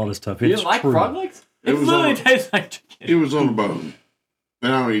that about a lot of stuff. You It's didn't like true. frog legs? It It was literally on- tastes like chicken. It was on the bone,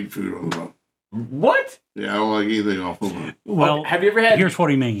 and I don't eat food on the bone. What? Yeah, I don't like anything off the bone. Well, Have you ever had? here's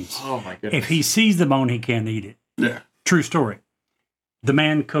what he means. Oh my goodness. If he sees the bone, he can't eat it. Yeah. True story. The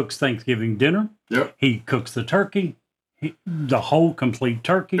man cooks Thanksgiving dinner. Yep. He cooks the turkey, the whole complete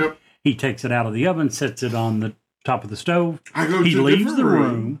turkey. Yep. He takes it out of the oven, sets it on the top of the stove. I go He to a leaves different the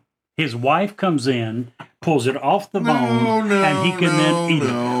room. His wife comes in, pulls it off the bone, and he can then eat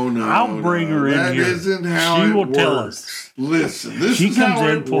it. I'll bring her in That here. isn't how She it will tell works. us. Listen, this She is comes how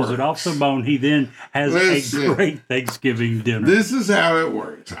in, it pulls works. it off the bone. He then has Listen. a great Thanksgiving dinner. This is how it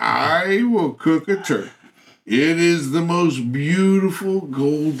works. I will cook a turkey. It is the most beautiful,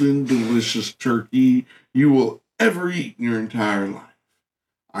 golden, delicious turkey you will ever eat in your entire life.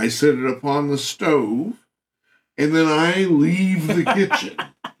 I set it upon the stove, and then I leave the kitchen.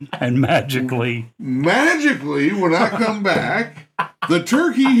 And magically, When I come back, the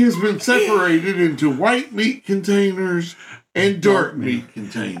turkey has been separated into white meat containers and dark meat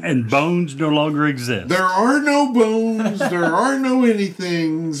containers. and bones no longer exist. There are no bones. There are no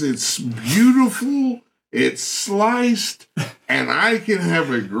anythings. It's beautiful. It's sliced, and I can have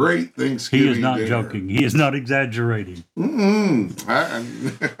a great Thanksgiving He is not dinner. joking. He is not exaggerating.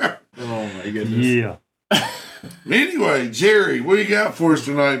 Mm-mm. Oh my goodness. Yeah. Anyway, Jerry, what you got for us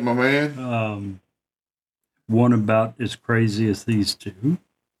tonight, my man? One about as crazy as these two.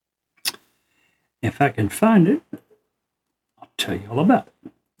 If I can find it, I'll tell you all about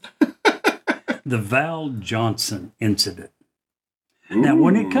it. The Val Johnson incident. Now,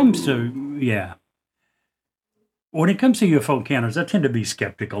 when it comes to UFO encounters, I tend to be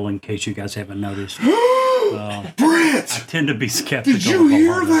skeptical. In case you guys haven't noticed, I Brett, tend to be skeptical. did you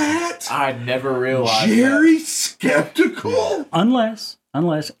hear wholeheartedly. that? I never realized Jerry skeptical? Unless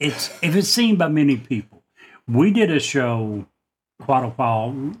if it's seen by many people. We did a show quite a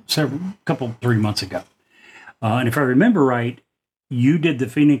while, 3 months ago, and if I remember right, you did the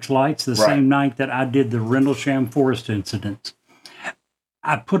Phoenix Lights the same night that I did the Rendlesham Forest incidents.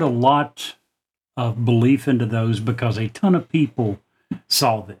 I put a lot of belief into those because a ton of people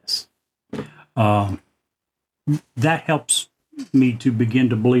saw this. That helps me to begin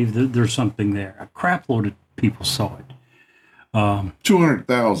to believe that there's something there. A crap load of people saw it.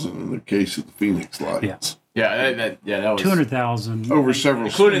 200,000 in the case of the Phoenix Lights. Yes. Yeah, that was 200,000. Over several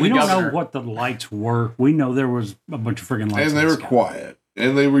Including We the don't know governor. what the lights were. We know there was a bunch of friggin' lights. And they in the were sky. quiet.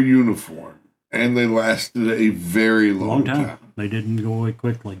 And they were uniform. And they lasted a very long time. They didn't go away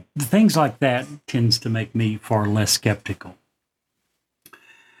quickly. Things like that tends to make me far less skeptical.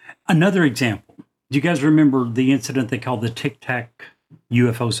 Another example. Do you guys remember the incident they called the Tic Tac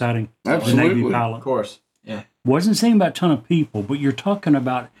UFO sighting? The Navy Absolutely. Of pilot. course. Yeah. Wasn't seen by a ton of people, but you're talking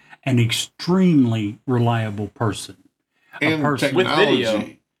about an extremely reliable person. And person- With technology.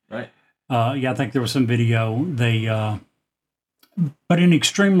 video. Right. Yeah, I think there was some video. But an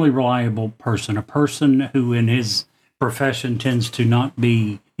extremely reliable person, a person who in his profession tends to not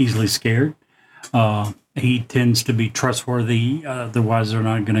be easily scared. He tends to be trustworthy. Otherwise, they're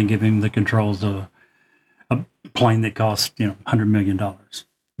not going to give him the controls of a plane that costs $100 million.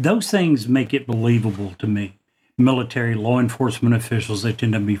 Those things make it believable to me. military, law enforcement officials, they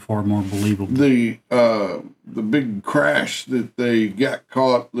tend to be far more believable. The big crash that they got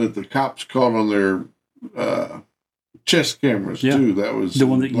caught, that the cops caught on their chest cameras Yeah. too. That was The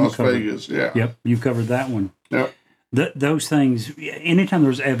one that you Las covered. Vegas. Yeah. Yep, you covered that one. Yep. Those things, anytime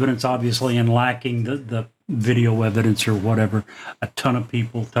there's evidence, obviously, and lacking the video evidence or whatever, a ton of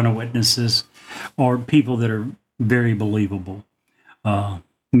people, ton of witnesses, or people that are very believable,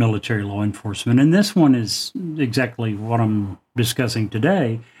 military law enforcement. And this one is exactly what I'm discussing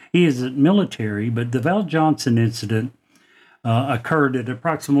today. He isn't military, but the Val Johnson incident occurred at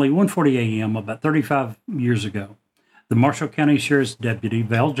approximately 1:40 a.m. about 35 years ago. The Marshall County Sheriff's Deputy,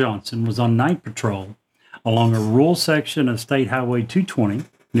 Val Johnson, was on night patrol along a rural section of State Highway 220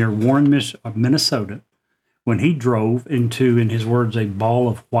 near Warren, Minnesota, when he drove into, in his words, a ball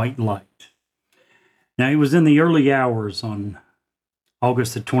of white light. Now, it was in the early hours on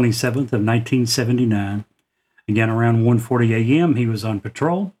August the 27th of 1979. Again, around 1:40 a.m., he was on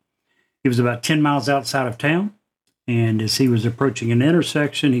patrol. He was about 10 miles outside of town, and as he was approaching an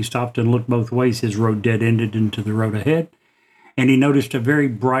intersection, he stopped and looked both ways. His road dead-ended into the road ahead, and he noticed a very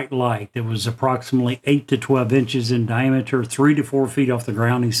bright light that was approximately 8 to 12 inches in diameter, 3 to 4 feet off the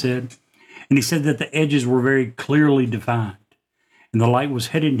ground, he said. And he said that the edges were very clearly defined, and the light was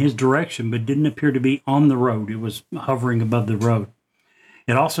headed in his direction, but didn't appear to be on the road. It was hovering above the road.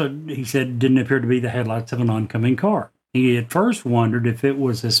 It also, he said, didn't appear to be the headlights of an oncoming car. He at first wondered if it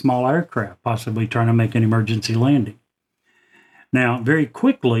was a small aircraft, possibly trying to make an emergency landing. Now, very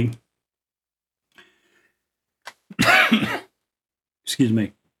quickly,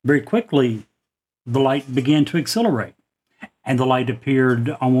 very quickly, the light began to accelerate, and the light appeared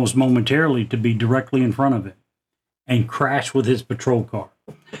almost momentarily to be directly in front of him and crashed with his patrol car.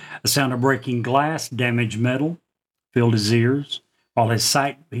 The sound of breaking glass, damaged metal, filled his ears, while his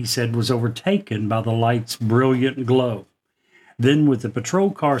sight, he said, was overtaken by the light's brilliant glow. Then, with the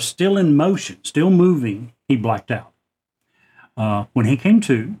patrol car still in motion, still moving, he blacked out. When he came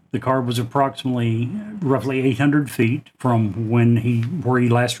to, the car was roughly 800 feet from where he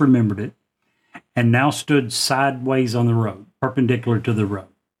last remembered it, and now stood sideways on the road, perpendicular to the road.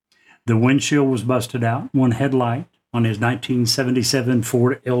 The windshield was busted out. One headlight on his 1977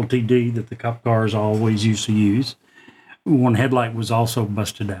 Ford LTD that the cop cars always used to use, one headlight was also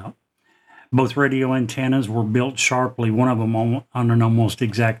busted out. Both radio antennas were built sharply, one of them on an almost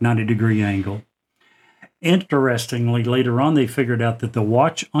exact 90-degree angle. Interestingly, later on, they figured out that the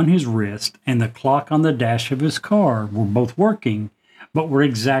watch on his wrist and the clock on the dash of his car were both working, but were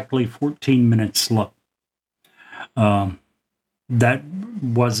exactly 14 minutes slow. That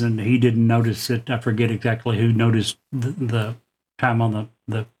wasn't, he didn't notice it. I forget exactly who noticed the time on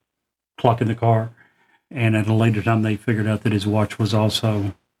the clock in the car. And at a later time, they figured out that his watch was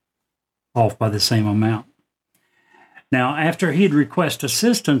also off by the same amount. Now, after he had requested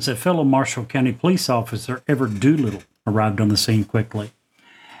assistance, a fellow Marshall County police officer, Everett Doolittle, arrived on the scene quickly.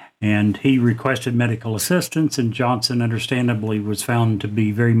 And he requested medical assistance, and Johnson, understandably, was found to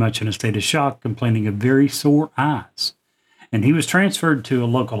be very much in a state of shock, complaining of very sore eyes. And he was transferred to a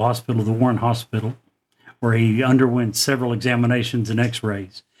local hospital, the Warren Hospital, where he underwent several examinations and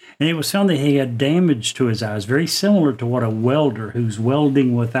x-rays. And it was found that he had damage to his eyes, very similar to what a welder who's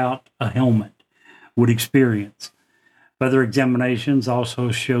welding without a helmet would experience. Further examinations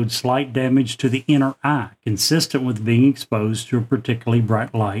also showed slight damage to the inner eye, consistent with being exposed to a particularly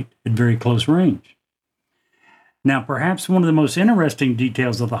bright light at very close range. Now, perhaps one of the most interesting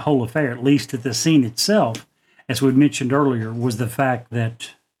details of the whole affair, at least at the scene itself, as we mentioned earlier, was the fact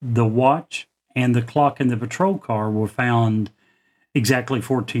that the watch and the clock in the patrol car were found exactly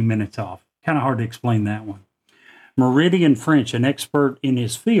 14 minutes off. Kind of hard to explain that one. Meridian French, an expert in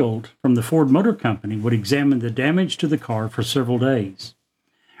his field from the Ford Motor Company, would examine the damage to the car for several days.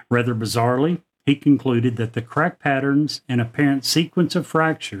 Rather bizarrely, he concluded that the crack patterns and apparent sequence of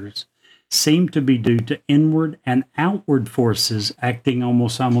fractures seemed to be due to inward and outward forces acting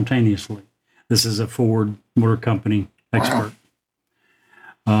almost simultaneously. This is a Ford Motor Company expert.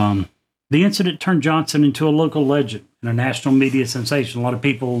 Wow. The incident turned Johnson into a local legend and a national media sensation. A lot of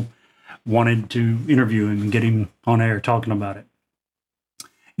people wanted to interview him and get him on air talking about it.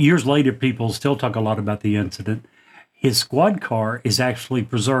 Years later, people still talk a lot about the incident. His squad car is actually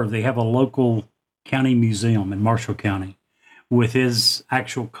preserved. They have a local county museum in Marshall County with his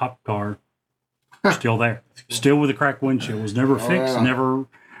actual cop car still there. Still with a cracked windshield. Was never fixed, never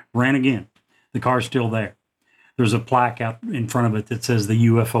ran again. The car's still there. There's a plaque out in front of it that says the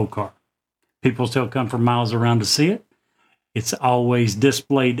UFO car. People still come from miles around to see it. It's always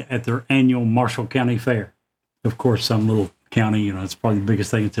displayed at their annual Marshall County Fair. Of course, some little County, it's probably the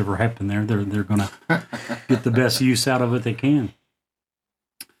biggest thing that's ever happened there. They're going to get the best use out of it they can.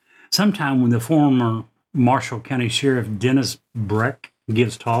 Sometime when the former Marshall County Sheriff Dennis Breck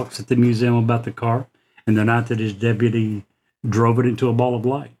gives talks at the museum about the car and the night that his deputy drove it into a ball of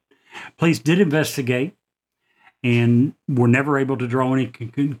light. Police did investigate and were never able to draw any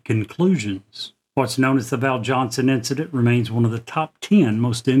conclusions. What's known as the Val Johnson incident remains one of the top 10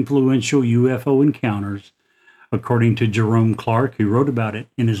 most influential UFO encounters, according to Jerome Clark, who wrote about it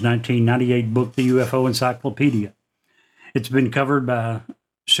in his 1998 book, The UFO Encyclopedia. It's been covered by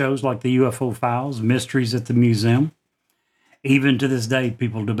shows like the UFO Files, Mysteries at the Museum. Even to this day,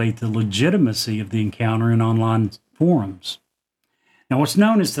 people debate the legitimacy of the encounter in online forums. Now, what's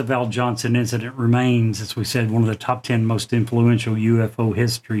known as the Val Johnson incident remains, as we said, one of the top 10 most influential UFO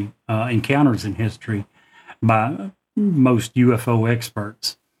history encounters in history by most UFO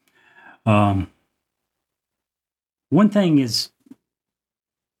experts. One thing is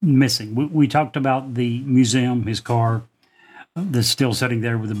missing. We talked about the museum, his car, that's still sitting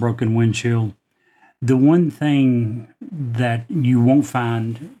there with a broken windshield. The one thing that you won't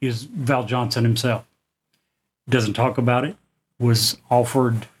find is Val Johnson himself. Doesn't talk about it. Was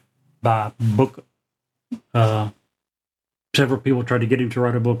offered by book. Several people tried to get him to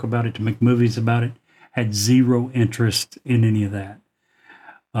write a book about it, to make movies about it. Had zero interest in any of that.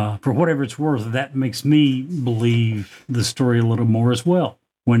 For whatever it's worth, that makes me believe the story a little more as well.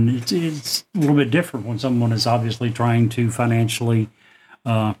 When it's a little bit different when someone is obviously trying to financially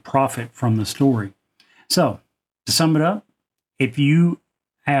profit from the story. So, to sum it up, if you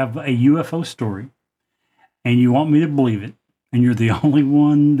have a UFO story and you want me to believe it, and you're the only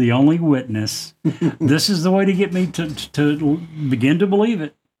one, the only witness, this is the way to get me to begin to believe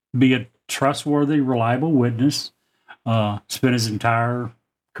it. Be a trustworthy, reliable witness, spent his entire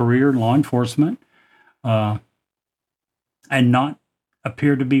career in law enforcement, and not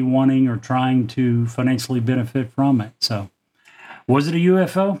appear to be wanting or trying to financially benefit from it. So, was it a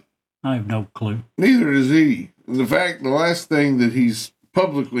UFO? I have no clue. Neither does he. The last thing that he's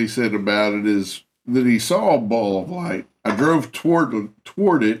publicly said about it is that he saw a ball of light. I drove toward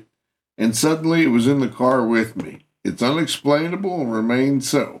it, and suddenly it was in the car with me. It's unexplainable and remains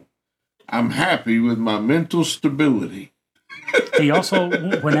so. I'm happy with my mental stability. He also,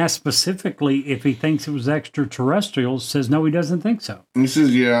 when asked specifically if he thinks it was extraterrestrials, says no, he doesn't think so. He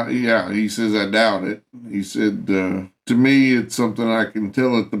says, yeah. He says, I doubt it. He said, to me, it's something I can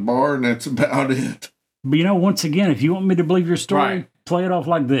tell at the bar, and that's about it. But once again, if you want me to believe your story, Right. play it off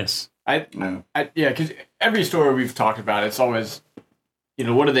like this. Because every story we've talked about, it's always,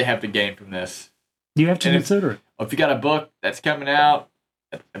 what do they have to gain from this? You have to consider it. If you got a book that's coming out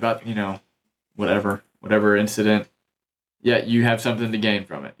about, whatever incident, you have something to gain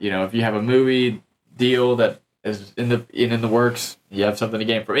from it. If you have a movie deal that is in the works, you have something to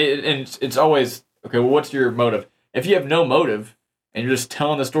gain from it. And it's always, okay, well, what's your motive? If you have no motive and you're just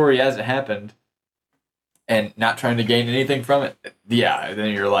telling the story as it happened and not trying to gain anything from it,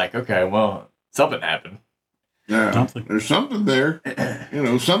 then you're like, okay, well, something happened. Yeah, there's something there.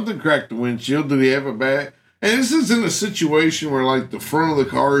 Something cracked the windshield. Did he have a bad? And this is in a situation where, like, the front of the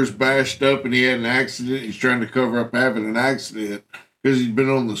car is bashed up and he had an accident. He's trying to cover up having an accident because he's been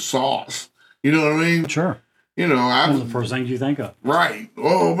on the sauce. You know what I mean? Sure. One of the first things you think of. Right.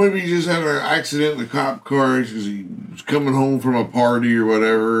 Oh, maybe he just had an accident in the cop car because he was coming home from a party or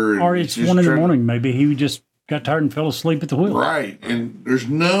whatever. Or it's 1 a.m. Maybe he just got tired and fell asleep at the wheel. Right. And there's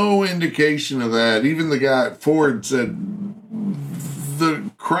no indication of that. Even the guy at Ford said the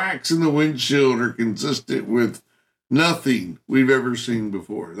cracks in the windshield are consistent with nothing we've ever seen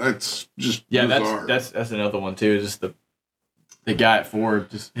before. That's just bizarre. That's another one too. Just the guy at Ford,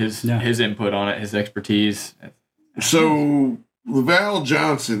 just his input on it, his expertise. So the Val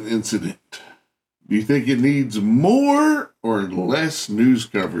Johnson incident, do you think it needs more or less news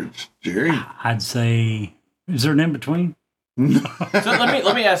coverage, Jerry? I'd say, is there an in between? So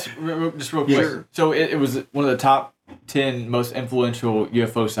let me ask just real quick. Sure. So it was one of the top 10 most influential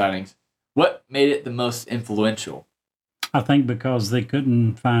UFO sightings. What made it the most influential? I think because they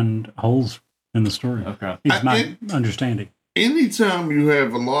couldn't find holes in the story. Okay. It's my understanding. Anytime you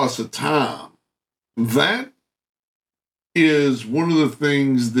have a loss of time, that is one of the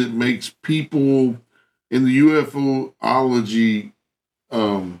things that makes people in the UFOlogy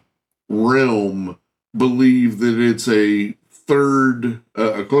realm believe that it's a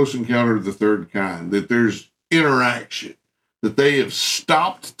close encounter of the third kind, that there's interaction, that they have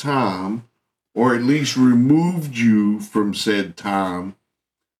stopped time or at least removed you from said time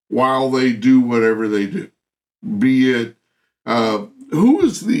while they do whatever they do. Be it who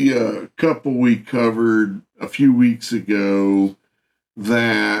was the couple we covered a few weeks ago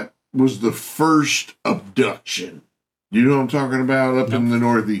that was the first abduction? You know what I'm talking about up in the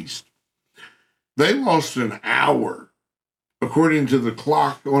Northeast? They lost an hour, according to the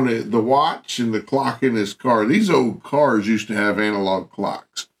clock on it, the watch and the clock in his car. These old cars used to have analog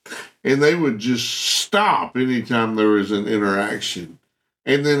clocks, and they would just stop anytime there was an interaction.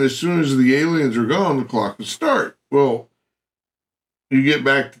 And then as soon as the aliens are gone, the clock would start. Well, you get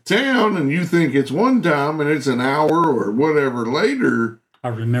back to town and you think it's one time and it's an hour or whatever later. I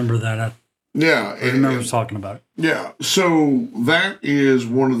remember that. Yeah. I remember talking about it. Yeah. So that is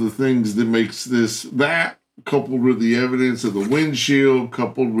one of the things that makes this, that coupled with the evidence of the windshield,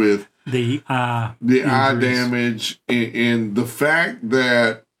 coupled with the eye damage, and the fact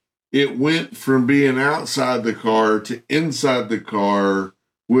that it went from being outside the car to inside the car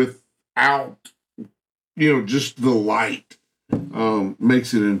without, just the light,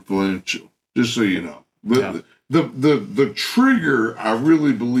 makes it influential. Just so you know, the trigger, I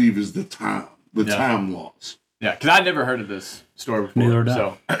really believe, is the time loss. Yeah, because I'd never heard of this story before. Neither did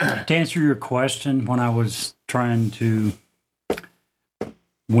so. I. To answer your question, when I was trying to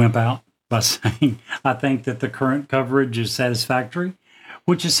wimp out by saying I think that the current coverage is satisfactory,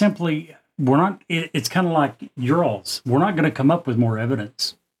 which is simply, it's kind of like your alls. We're not going to come up with more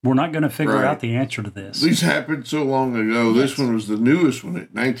evidence. We're not going to figure out the answer to this. These happened so long ago. Yes. This one was the newest one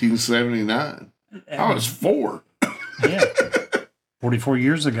at 1979. I was 4. Yeah, 44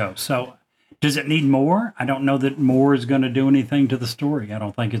 years ago. So does it need more? I don't know that more is going to do anything to the story. I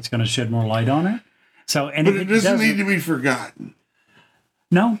don't think it's going to shed more light on it. So, and but it doesn't need to be forgotten.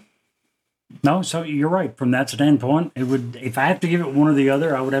 No. So you're right. From that standpoint, it would. If I have to give it one or the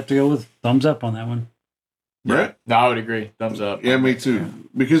other, I would have to go with thumbs up on that one. Brett? No, I would agree. Thumbs up. Yeah, me too. Yeah.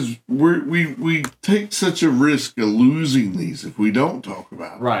 Because we take such a risk of losing these if we don't talk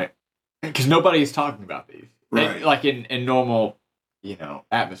about them. Right. Because nobody's talking about these. Right. Like in normal,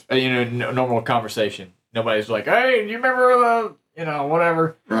 atmosphere, normal conversation. Nobody's like, hey, do you remember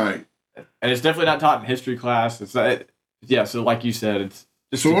whatever. Right. And it's definitely not taught in history class. So like you said, it's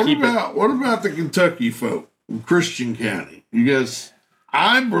just so what about the Kentucky folk in Christian County? You guys,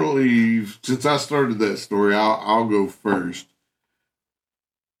 I believe, since I started that story, I'll go first.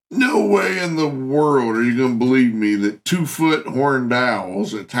 No way in the world are you going to believe me that 2-foot horned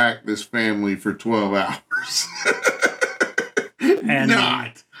owls attacked this family for 12 hours.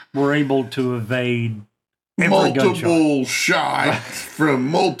 And we're able to evade multiple shots from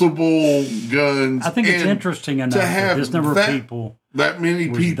multiple guns. I think it's interesting enough that this number of people, that many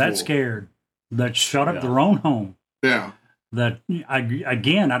people, that scared, that shut up their own home. Yeah. That I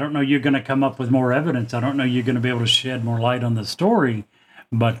don't know. You're going to come up with more evidence. I don't know. You're going to be able to shed more light on the story,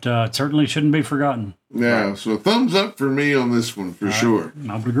 but it certainly shouldn't be forgotten. Yeah. Right. So thumbs up for me on this one for sure.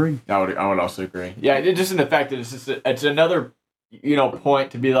 I would agree. I would also agree. Yeah. Just in the fact that it's another,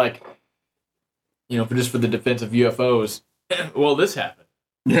 point to be like, for the defense of UFOs. Well, this happened.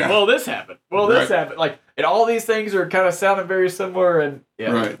 Yeah. Well, this happened. Well, this happened. Like, and all these things are kind of sounding very similar. And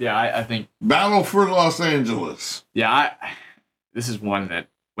I think Battle for Los Angeles. Yeah, this is one that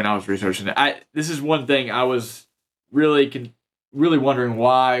when I was researching it, this is one thing I was really wondering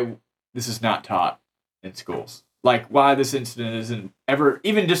why this is not taught in schools. Like, why this incident isn't ever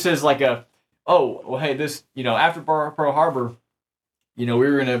even just as like hey, this after Pearl Harbor, we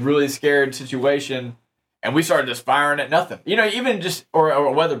were in a really scared situation. And we started just firing at nothing, even just, or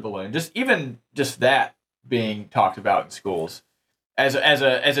a weather balloon, just that being talked about in schools as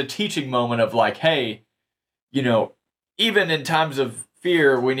a teaching moment of like, hey, even in times of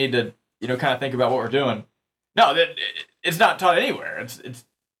fear, we need to, kind of think about what we're doing. No, it's not taught anywhere. It's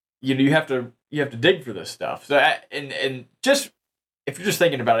you have to dig for this stuff. So, and just, if you're just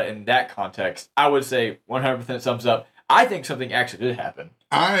thinking about it in that context, I would say 100% thumbs up. I think something actually did happen.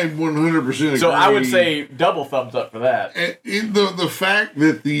 I 100% agree. So I would say double thumbs up for that. The fact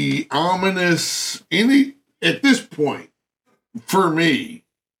that the ominous, at this point, for me,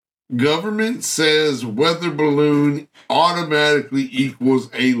 government says weather balloon automatically equals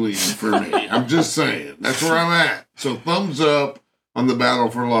alien for me. I'm just saying. That's where I'm at. So thumbs up on the Battle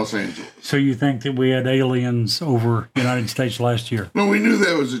for Los Angeles. So you think that we had aliens over the United States last year? No, we knew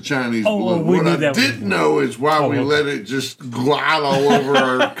that was a Chinese balloon. What I didn't know is why we let it just glide all over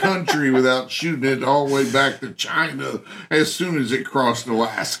our country without shooting it all the way back to China as soon as it crossed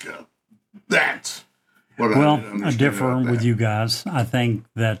Alaska. That's what I differ with you guys. I think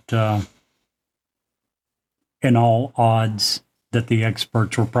that in all odds that the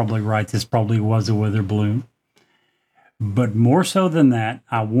experts were probably right. This probably was a weather balloon. But more so than that,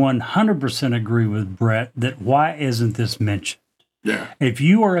 I 100% agree with Brett that why isn't this mentioned? Yeah. If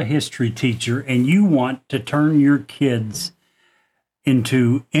you are a history teacher and you want to turn your kids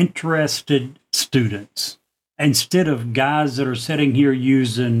into interested students, instead of guys that are sitting here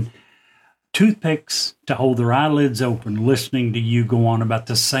using toothpicks to hold their eyelids open, listening to you go on about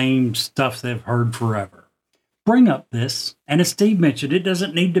the same stuff they've heard forever, bring up this. And as Steve mentioned, it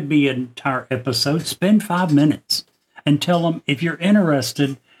doesn't need to be an entire episode. Spend 5 minutes and tell them if you're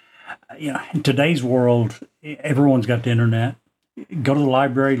interested. You know, in today's world, everyone's got the internet. Go to the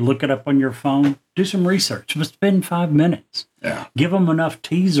library, look it up on your phone, do some research, but spend 5 minutes. Yeah. Give them enough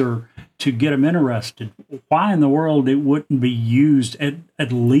teaser to get them interested. Why in the world it wouldn't be used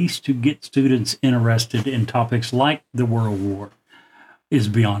at least to get students interested in topics like the World War is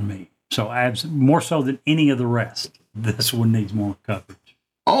beyond me. So more so than any of the rest, this one needs more coverage.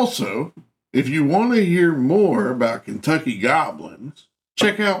 Also, if you want to hear more about Kentucky goblins,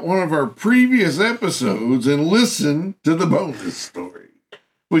 check out one of our previous episodes and listen to the bonus story,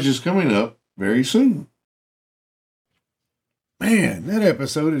 which is coming up very soon. Man, that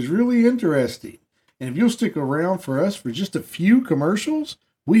episode is really interesting. And if you'll stick around for us for just a few commercials,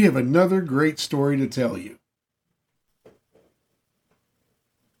 we have another great story to tell you.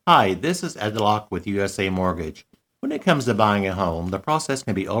 Hi, this is Ed Locke with USA Mortgage. When it comes to buying a home, the process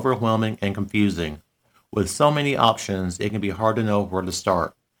can be overwhelming and confusing. With so many options, it can be hard to know where to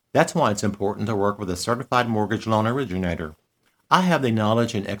start. That's why it's important to work with a certified mortgage loan originator. I have the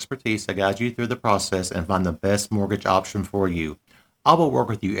knowledge and expertise to guide you through the process and find the best mortgage option for you. I will work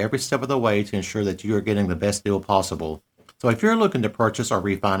with you every step of the way to ensure that you are getting the best deal possible. So if you're looking to purchase or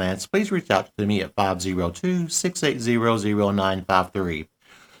refinance, please reach out to me at 502-680-0953.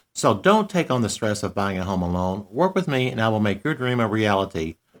 So don't take on the stress of buying a home alone. Work with me and I will make your dream a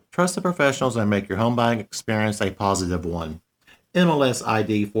reality. Trust the professionals and make your home buying experience a positive one. MLS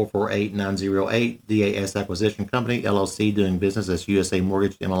ID 448908, DAS Acquisition Company, LLC, doing business as USA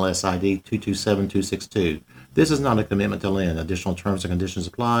Mortgage, MLS ID 227262. This is not a commitment to lend. Additional terms and conditions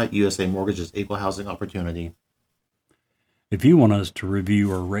apply. USA Mortgage is equal housing opportunity. If you want us to review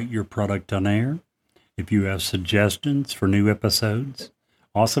or rate your product on air, if you have suggestions for new episodes,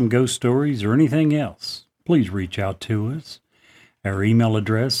 awesome ghost stories, or anything else, please reach out to us. Our email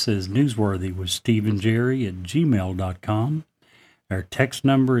address is newsworthywithsteveandjerry@gmail.com. Our text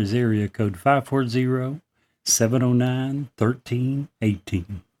number is area code 540-709-1318.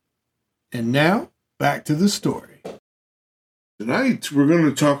 And now, back to the story. Tonight, we're going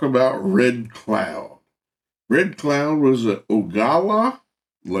to talk about Red Cloud. Red Cloud was an Oglala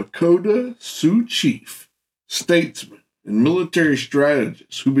Lakota Sioux chief, statesman, and military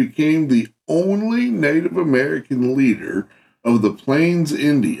strategist who became the only Native American leader of the Plains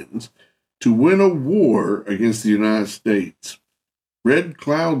Indians to win a war against the United States. Red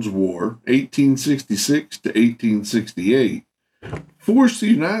Cloud's War, 1866 to 1868, forced the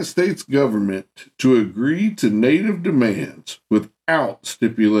United States government to agree to Native demands without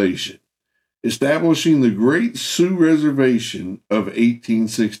stipulation, establishing the Great Sioux Reservation of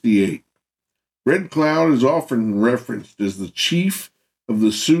 1868. Red Cloud is often referenced as the chief of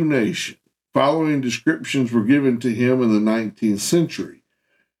the Sioux Nation. Following descriptions were given to him in the 19th century,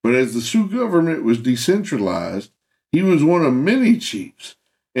 but as the Sioux government was decentralized, he was one of many chiefs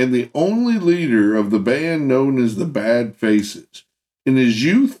and the only leader of the band known as the Bad Faces. In his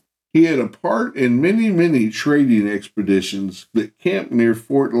youth, he had a part in many trading expeditions that camped near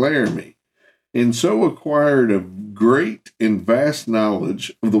Fort Laramie, and so acquired a great and vast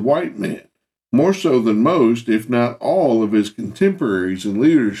knowledge of the white man, more so than most, if not all, of his contemporaries in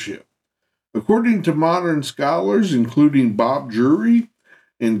leadership. According to modern scholars, including Bob Drury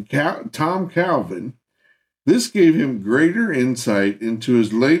and Tom Calvin, this gave him greater insight into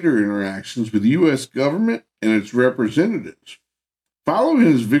his later interactions with the U.S. government and its representatives. Following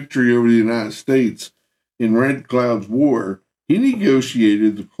his victory over the United States in Red Cloud's War, he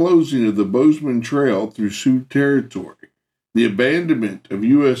negotiated the closing of the Bozeman Trail through Sioux territory, the abandonment of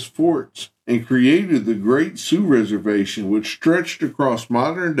U.S. forts, and created the Great Sioux Reservation, which stretched across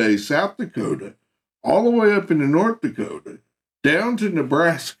modern-day South Dakota, all the way up into North Dakota, down to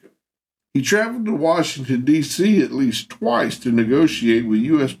Nebraska. He traveled to Washington, D.C. at least twice to negotiate with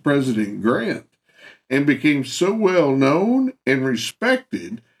U.S. President Grant, and became so well known and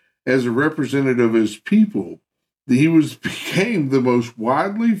respected as a representative of his people that he became the most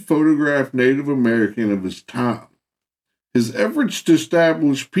widely photographed Native American of his time. His efforts to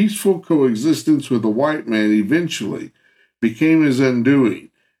establish peaceful coexistence with the white man eventually became his undoing,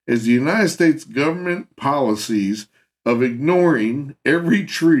 as the United States government policies of ignoring every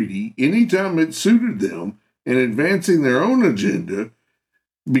treaty anytime it suited them and advancing their own agenda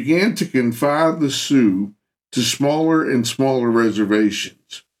began to confine the Sioux to smaller and smaller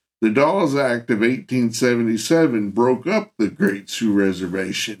reservations. The Dawes Act of 1877 broke up the Great Sioux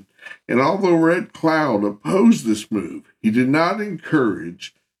Reservation, and although Red Cloud opposed this move, he did not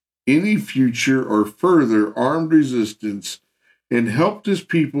encourage any future or further armed resistance and helped his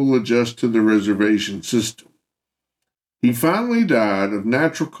people adjust to the reservation system. He finally died of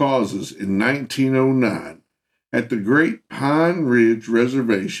natural causes in 1909 at the Great Pine Ridge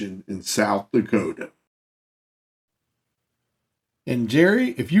Reservation in South Dakota. And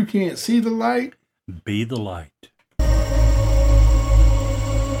Jerry, if you can't see the light, Be the light.